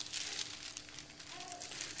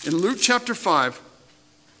 In Luke chapter 5,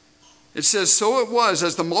 it says, so it was,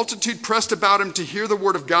 as the multitude pressed about him to hear the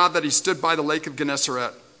word of God, that he stood by the lake of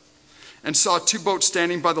Gennesaret and saw 2 boats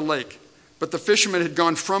standing by the lake. But the fishermen had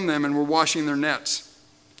gone from them and were washing their nets.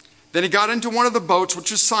 Then he got into one of the boats,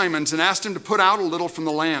 which was Simon's, and asked him to put out a little from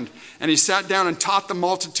the land. And he sat down and taught the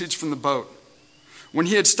multitudes from the boat. When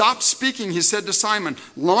he had stopped speaking, he said to Simon,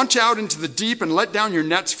 launch out into the deep and let down your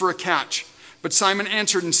nets for a catch. But Simon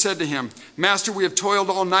answered and said to him, Master, we have toiled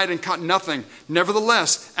all night and caught nothing.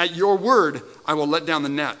 Nevertheless, at your word, I will let down the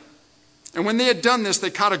net. And when they had done this, they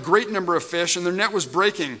caught a great number of fish, and their net was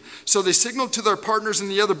breaking. So they signaled to their partners in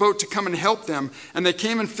the other boat to come and help them, and they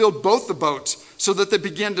came and filled both the boats, so that they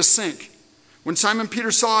began to sink. When Simon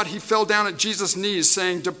Peter saw it, he fell down at Jesus' knees,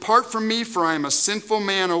 saying, depart from me, for I am a sinful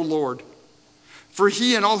man, O Lord. For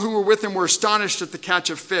he and all who were with him were astonished at the catch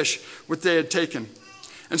of fish which they had taken.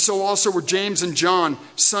 And so also were James and John,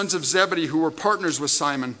 sons of Zebedee, who were partners with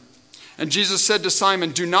Simon. And Jesus said to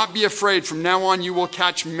Simon, do not be afraid, from now on you will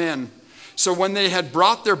catch men. So when they had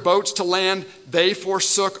brought their boats to land, they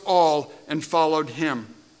forsook all and followed him.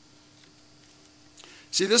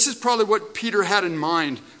 See, this is probably what Peter had in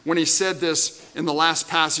mind when he said this in the last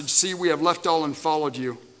passage. See, we have left all and followed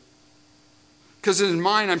you. Because in his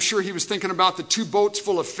mind, I'm sure he was thinking about the 2 boats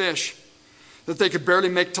full of fish that they could barely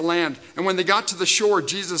make to land. And when they got to the shore,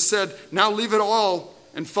 Jesus said, now leave it all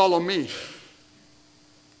and follow me.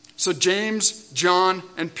 So James, John,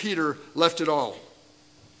 and Peter left it all.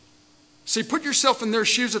 See, put yourself in their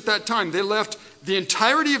shoes at that time. They left the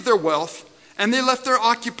entirety of their wealth, and they left their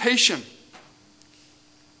occupation.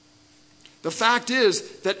 The fact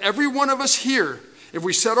is that every one of us here, if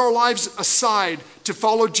we set our lives aside to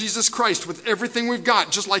follow Jesus Christ with everything we've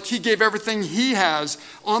got, just like he gave everything he has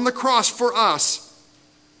on the cross for us,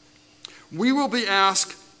 we will be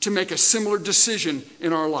asked to make a similar decision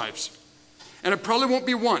in our lives. And it probably won't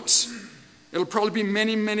be once. It'll probably be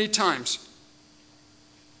many, many times.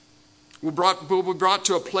 We'll be brought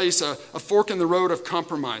to a place, a fork in the road of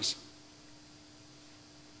compromise.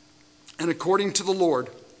 And according to the Lord,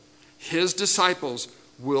 his disciples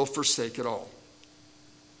will forsake it all.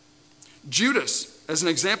 Judas, as an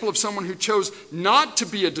example of someone who chose not to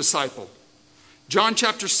be a disciple. John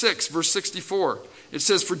chapter 6, verse 64. It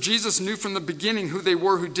says, for Jesus knew from the beginning who they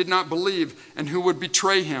were who did not believe and who would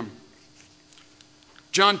betray him.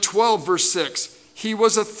 John 12, verse 6. He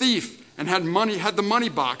was a thief and had the money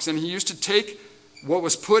box, and he used to take what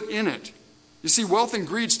was put in it. You see, wealth and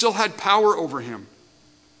greed still had power over him.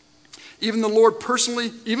 Even though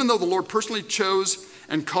the Lord personally chose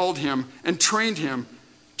and called him and trained him,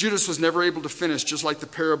 Judas was never able to finish, just like the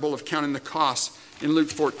parable of counting the costs in Luke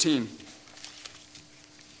 14.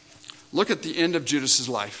 Look at the end of Judas's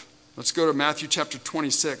life. Let's go to Matthew chapter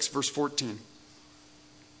 26, verse 14.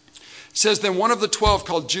 It says, then one of the 12,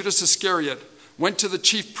 called Judas Iscariot, went to the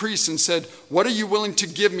chief priests and said, what are you willing to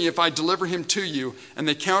give me if I deliver him to you? And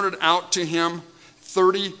they counted out to him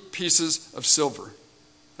 30 pieces of silver.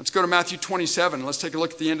 Let's go to Matthew 27. Let's take a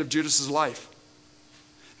look at the end of Judas's life.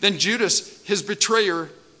 Then Judas, his betrayer,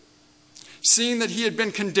 seeing that he had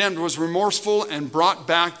been condemned, was remorseful and brought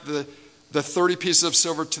back the 30 pieces of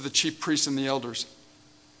silver to the chief priests and the elders,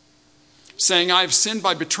 saying, I have sinned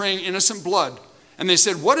by betraying innocent blood. And they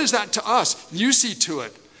said, what is that to us? You see to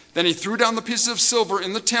it. Then he threw down the pieces of silver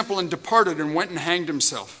in the temple and departed and went and hanged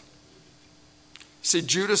himself. See,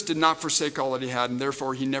 Judas did not forsake all that he had, and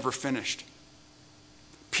therefore he never finished.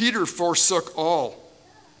 Peter forsook all.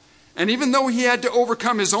 And even though he had to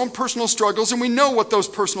overcome his own personal struggles, and we know what those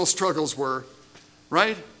personal struggles were,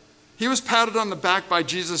 right? He was patted on the back by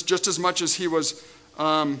Jesus just as much as he was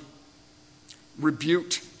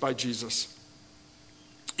rebuked by Jesus.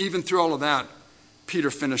 Even through all of that,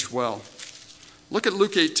 Peter finished well. Look at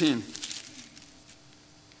Luke 18.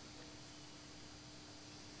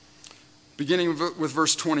 beginning with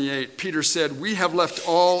verse 28, Peter said, "We have left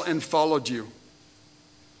all and followed you."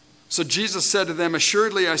 So Jesus said to them,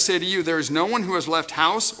 "Assuredly I say to you, there is no one who has left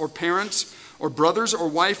house or parents or brothers or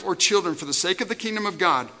wife or children for the sake of the kingdom of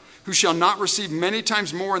God, who shall not receive many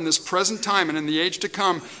times more in this present time and in the age to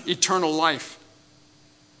come eternal life."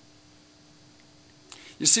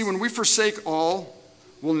 You see, when we forsake all,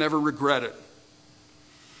 we'll never regret it.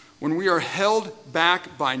 When we are held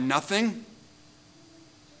back by nothing,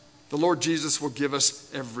 the Lord Jesus will give us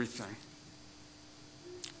everything.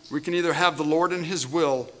 We can either have the Lord and his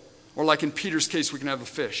will, or like in Peter's case, we can have a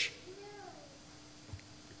fish.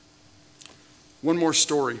 One more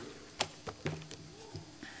story.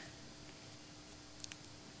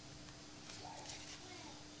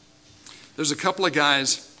 There's a couple of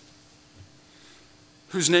guys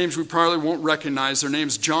whose names we probably won't recognize. Their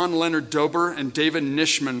names John Leonard Dober and David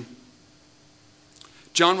Nishman.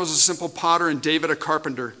 John was a simple potter and David a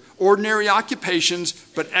carpenter. Ordinary occupations,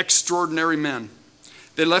 but extraordinary men.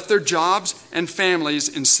 They left their jobs and families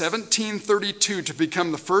in 1732 to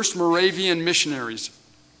become the first Moravian missionaries.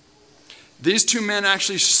 These two men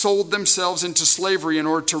actually sold themselves into slavery in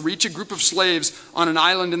order to reach a group of slaves on an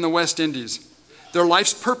island in the West Indies. Their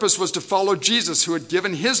life's purpose was to follow Jesus, who had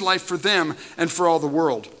given his life for them and for all the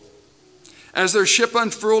world. As their ship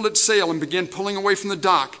unfurled its sail and began pulling away from the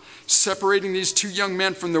dock, separating these two young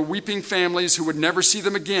men from their weeping families who would never see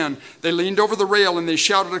them again, they leaned over the rail and they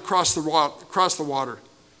shouted across the water,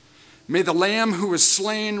 "May the Lamb who was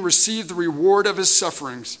slain receive the reward of his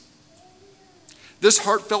sufferings." This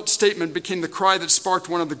heartfelt statement became the cry that sparked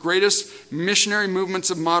one of the greatest missionary movements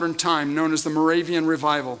of modern time, known as the Moravian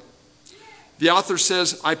Revival. The author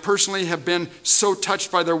says, "I personally have been so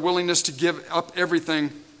touched by their willingness to give up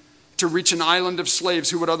everything to reach an island of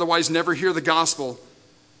slaves who would otherwise never hear the gospel."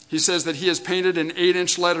 He says that he has painted in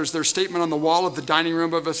 8-inch letters their statement on the wall of the dining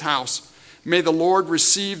room of his house. "May the Lord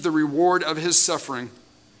receive the reward of his suffering."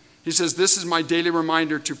 He says, "This is my daily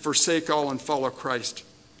reminder to forsake all and follow Christ."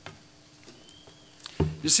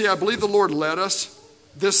 You see, I believe the Lord led us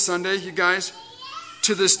this Sunday, you guys,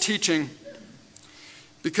 to this teaching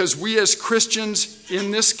because we as Christians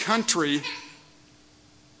in this country,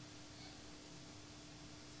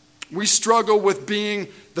 we struggle with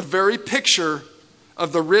being the very picture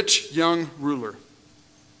of the rich young ruler.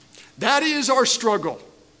 That is our struggle.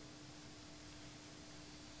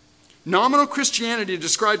 Nominal Christianity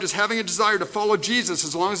described as having a desire to follow Jesus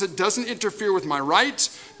as long as it doesn't interfere with my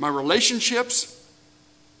rights, my relationships,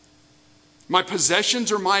 my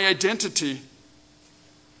possessions, or my identity,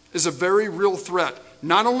 is a very real threat.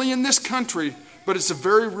 Not only in this country, but it's a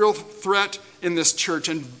very real threat in this church.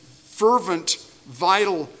 And fervent,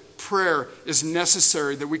 vital prayer is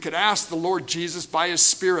necessary that we could ask the Lord Jesus by his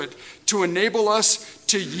Spirit to enable us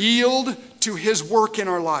to yield to his work in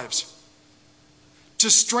our lives, to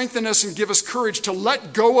strengthen us and give us courage to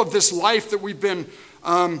let go of this life that we've been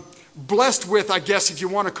blessed with, I guess, if you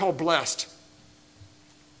want to call blessed.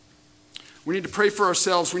 We need to pray for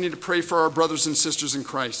ourselves. We need to pray for our brothers and sisters in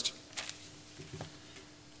Christ.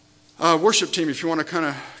 Worship team, if you want to kind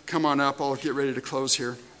of come on up, I'll get ready to close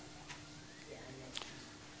here.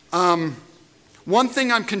 One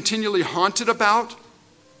thing I'm continually haunted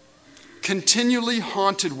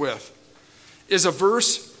with, is a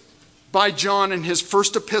verse by John in his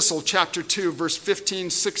first epistle, chapter 2, verse 15,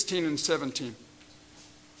 16, and 17.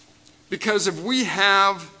 Because if we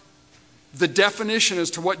have the definition as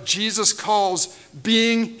to what Jesus calls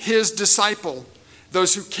being his disciple,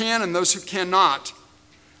 those who can and those who cannot,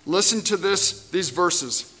 listen to these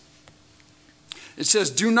verses. It says,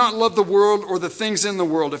 "Do not love the world or the things in the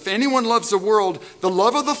world. If anyone loves the world, the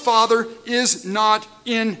love of the Father is not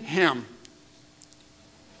in him."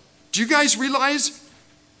 Do you guys realize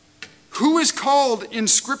who is called in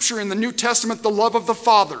Scripture in the New Testament the love of the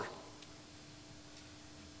Father?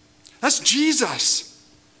 That's Jesus.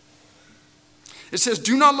 It says,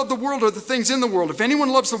 "Do not love the world or the things in the world. If anyone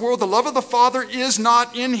loves the world, the love of the Father is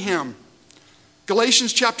not in him."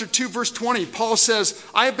 Galatians chapter 2, verse 20, Paul says,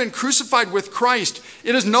 "I have been crucified with Christ.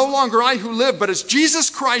 It is no longer I who live, but it's Jesus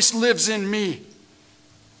Christ lives in me."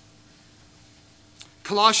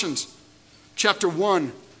 Colossians chapter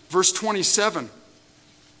 1, verse 27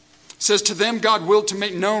 says, "To them God willed to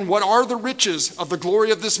make known what are the riches of the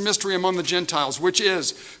glory of this mystery among the Gentiles, which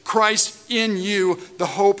is Christ in you, the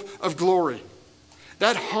hope of glory."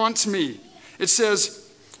 That haunts me. It says,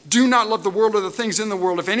 "Do not love the world or the things in the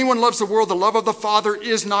world. If anyone loves the world, the love of the Father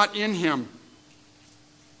is not in him."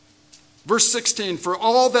 Verse 16, "For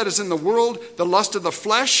all that is in the world, the lust of the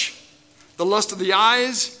flesh, the lust of the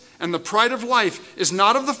eyes, and the pride of life is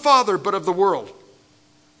not of the Father, but of the world."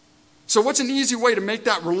 So what's an easy way to make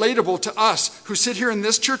that relatable to us who sit here in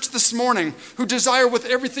this church this morning, who desire with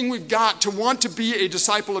everything we've got to want to be a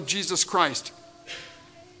disciple of Jesus Christ?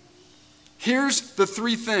 Here's the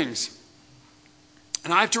 3 things.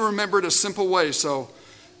 And I have to remember it a simple way, so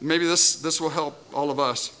maybe this will help all of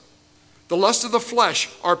us. The lust of the flesh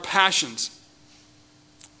are passions.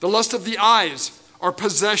 The lust of the eyes are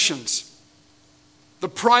possessions. The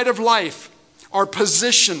pride of life are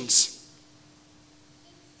positions.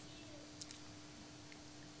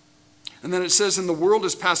 And then it says, and the world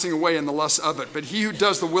is passing away and the lust of it, but he who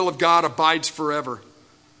does the will of God abides forever.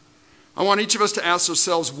 I want each of us to ask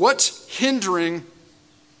ourselves, what's hindering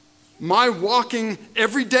my walking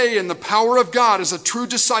every day in the power of God as a true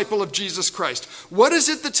disciple of Jesus Christ? What is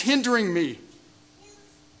it that's hindering me?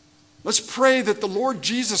 Let's pray that the Lord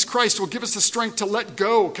Jesus Christ will give us the strength to let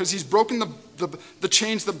go, because he's broken the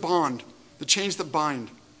chains that bond, the chains that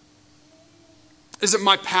bind. Is it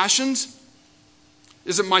my passions?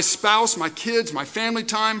 Is it my spouse, my kids, my family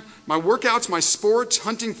time, my workouts, my sports,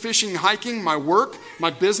 hunting, fishing, hiking, my work, my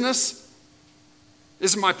business?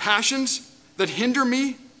 Is it my passions that hinder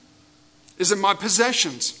me? Is it my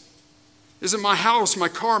possessions? Is it my house, my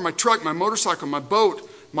car, my truck, my motorcycle, my boat,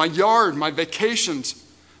 my yard, my vacations,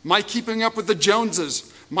 my keeping up with the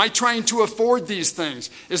Joneses, my trying to afford these things?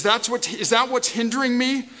 Is that what's hindering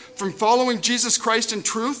me from following Jesus Christ in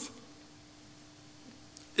truth?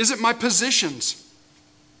 Is it my positions?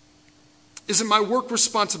 Is it my work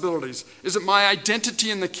responsibilities? Is it my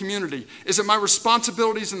identity in the community? Is it my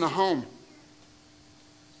responsibilities in the home?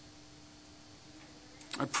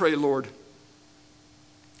 I pray, Lord,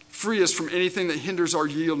 free us from anything that hinders our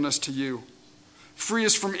yieldness to you. Free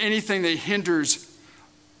us from anything that hinders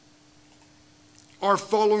our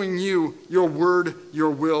following you, your word, your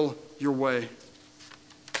will, your way.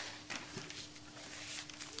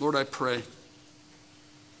 Lord, I pray.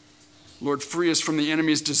 Lord, free us from the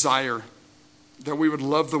enemy's desire that we would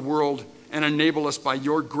love the world and enable us by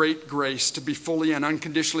your great grace to be fully and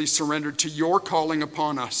unconditionally surrendered to your calling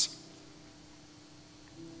upon us.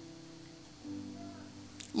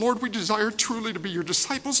 Lord, we desire truly to be your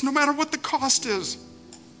disciples, no matter what the cost is.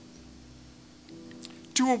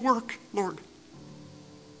 Do a work, Lord.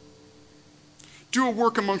 Do a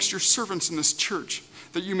work amongst your servants in this church,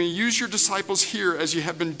 that you may use your disciples here as you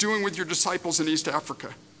have been doing with your disciples in East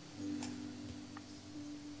Africa.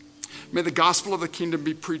 May the gospel of the kingdom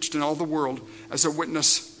be preached in all the world as a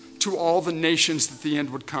witness to all the nations that the end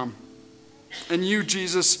would come. And you,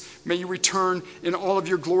 Jesus, may you return in all of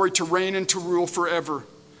your glory to reign and to rule forever.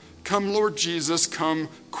 Come, Lord Jesus, come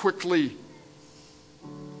quickly.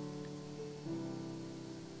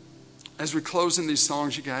 As we close in these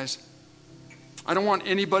songs, you guys, I don't want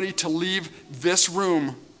anybody to leave this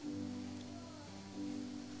room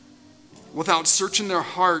without searching their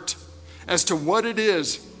heart as to what it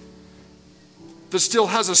is that still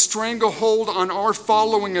has a stranglehold on our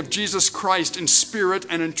following of Jesus Christ in spirit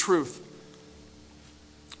and in truth.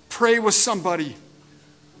 Pray with somebody.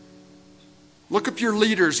 Look up your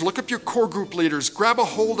leaders. Look up your core group leaders. Grab a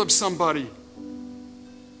hold of somebody.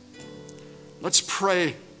 Let's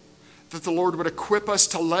pray that the Lord would equip us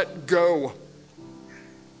to let go.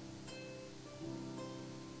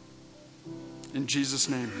 In Jesus'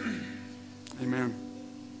 name, amen.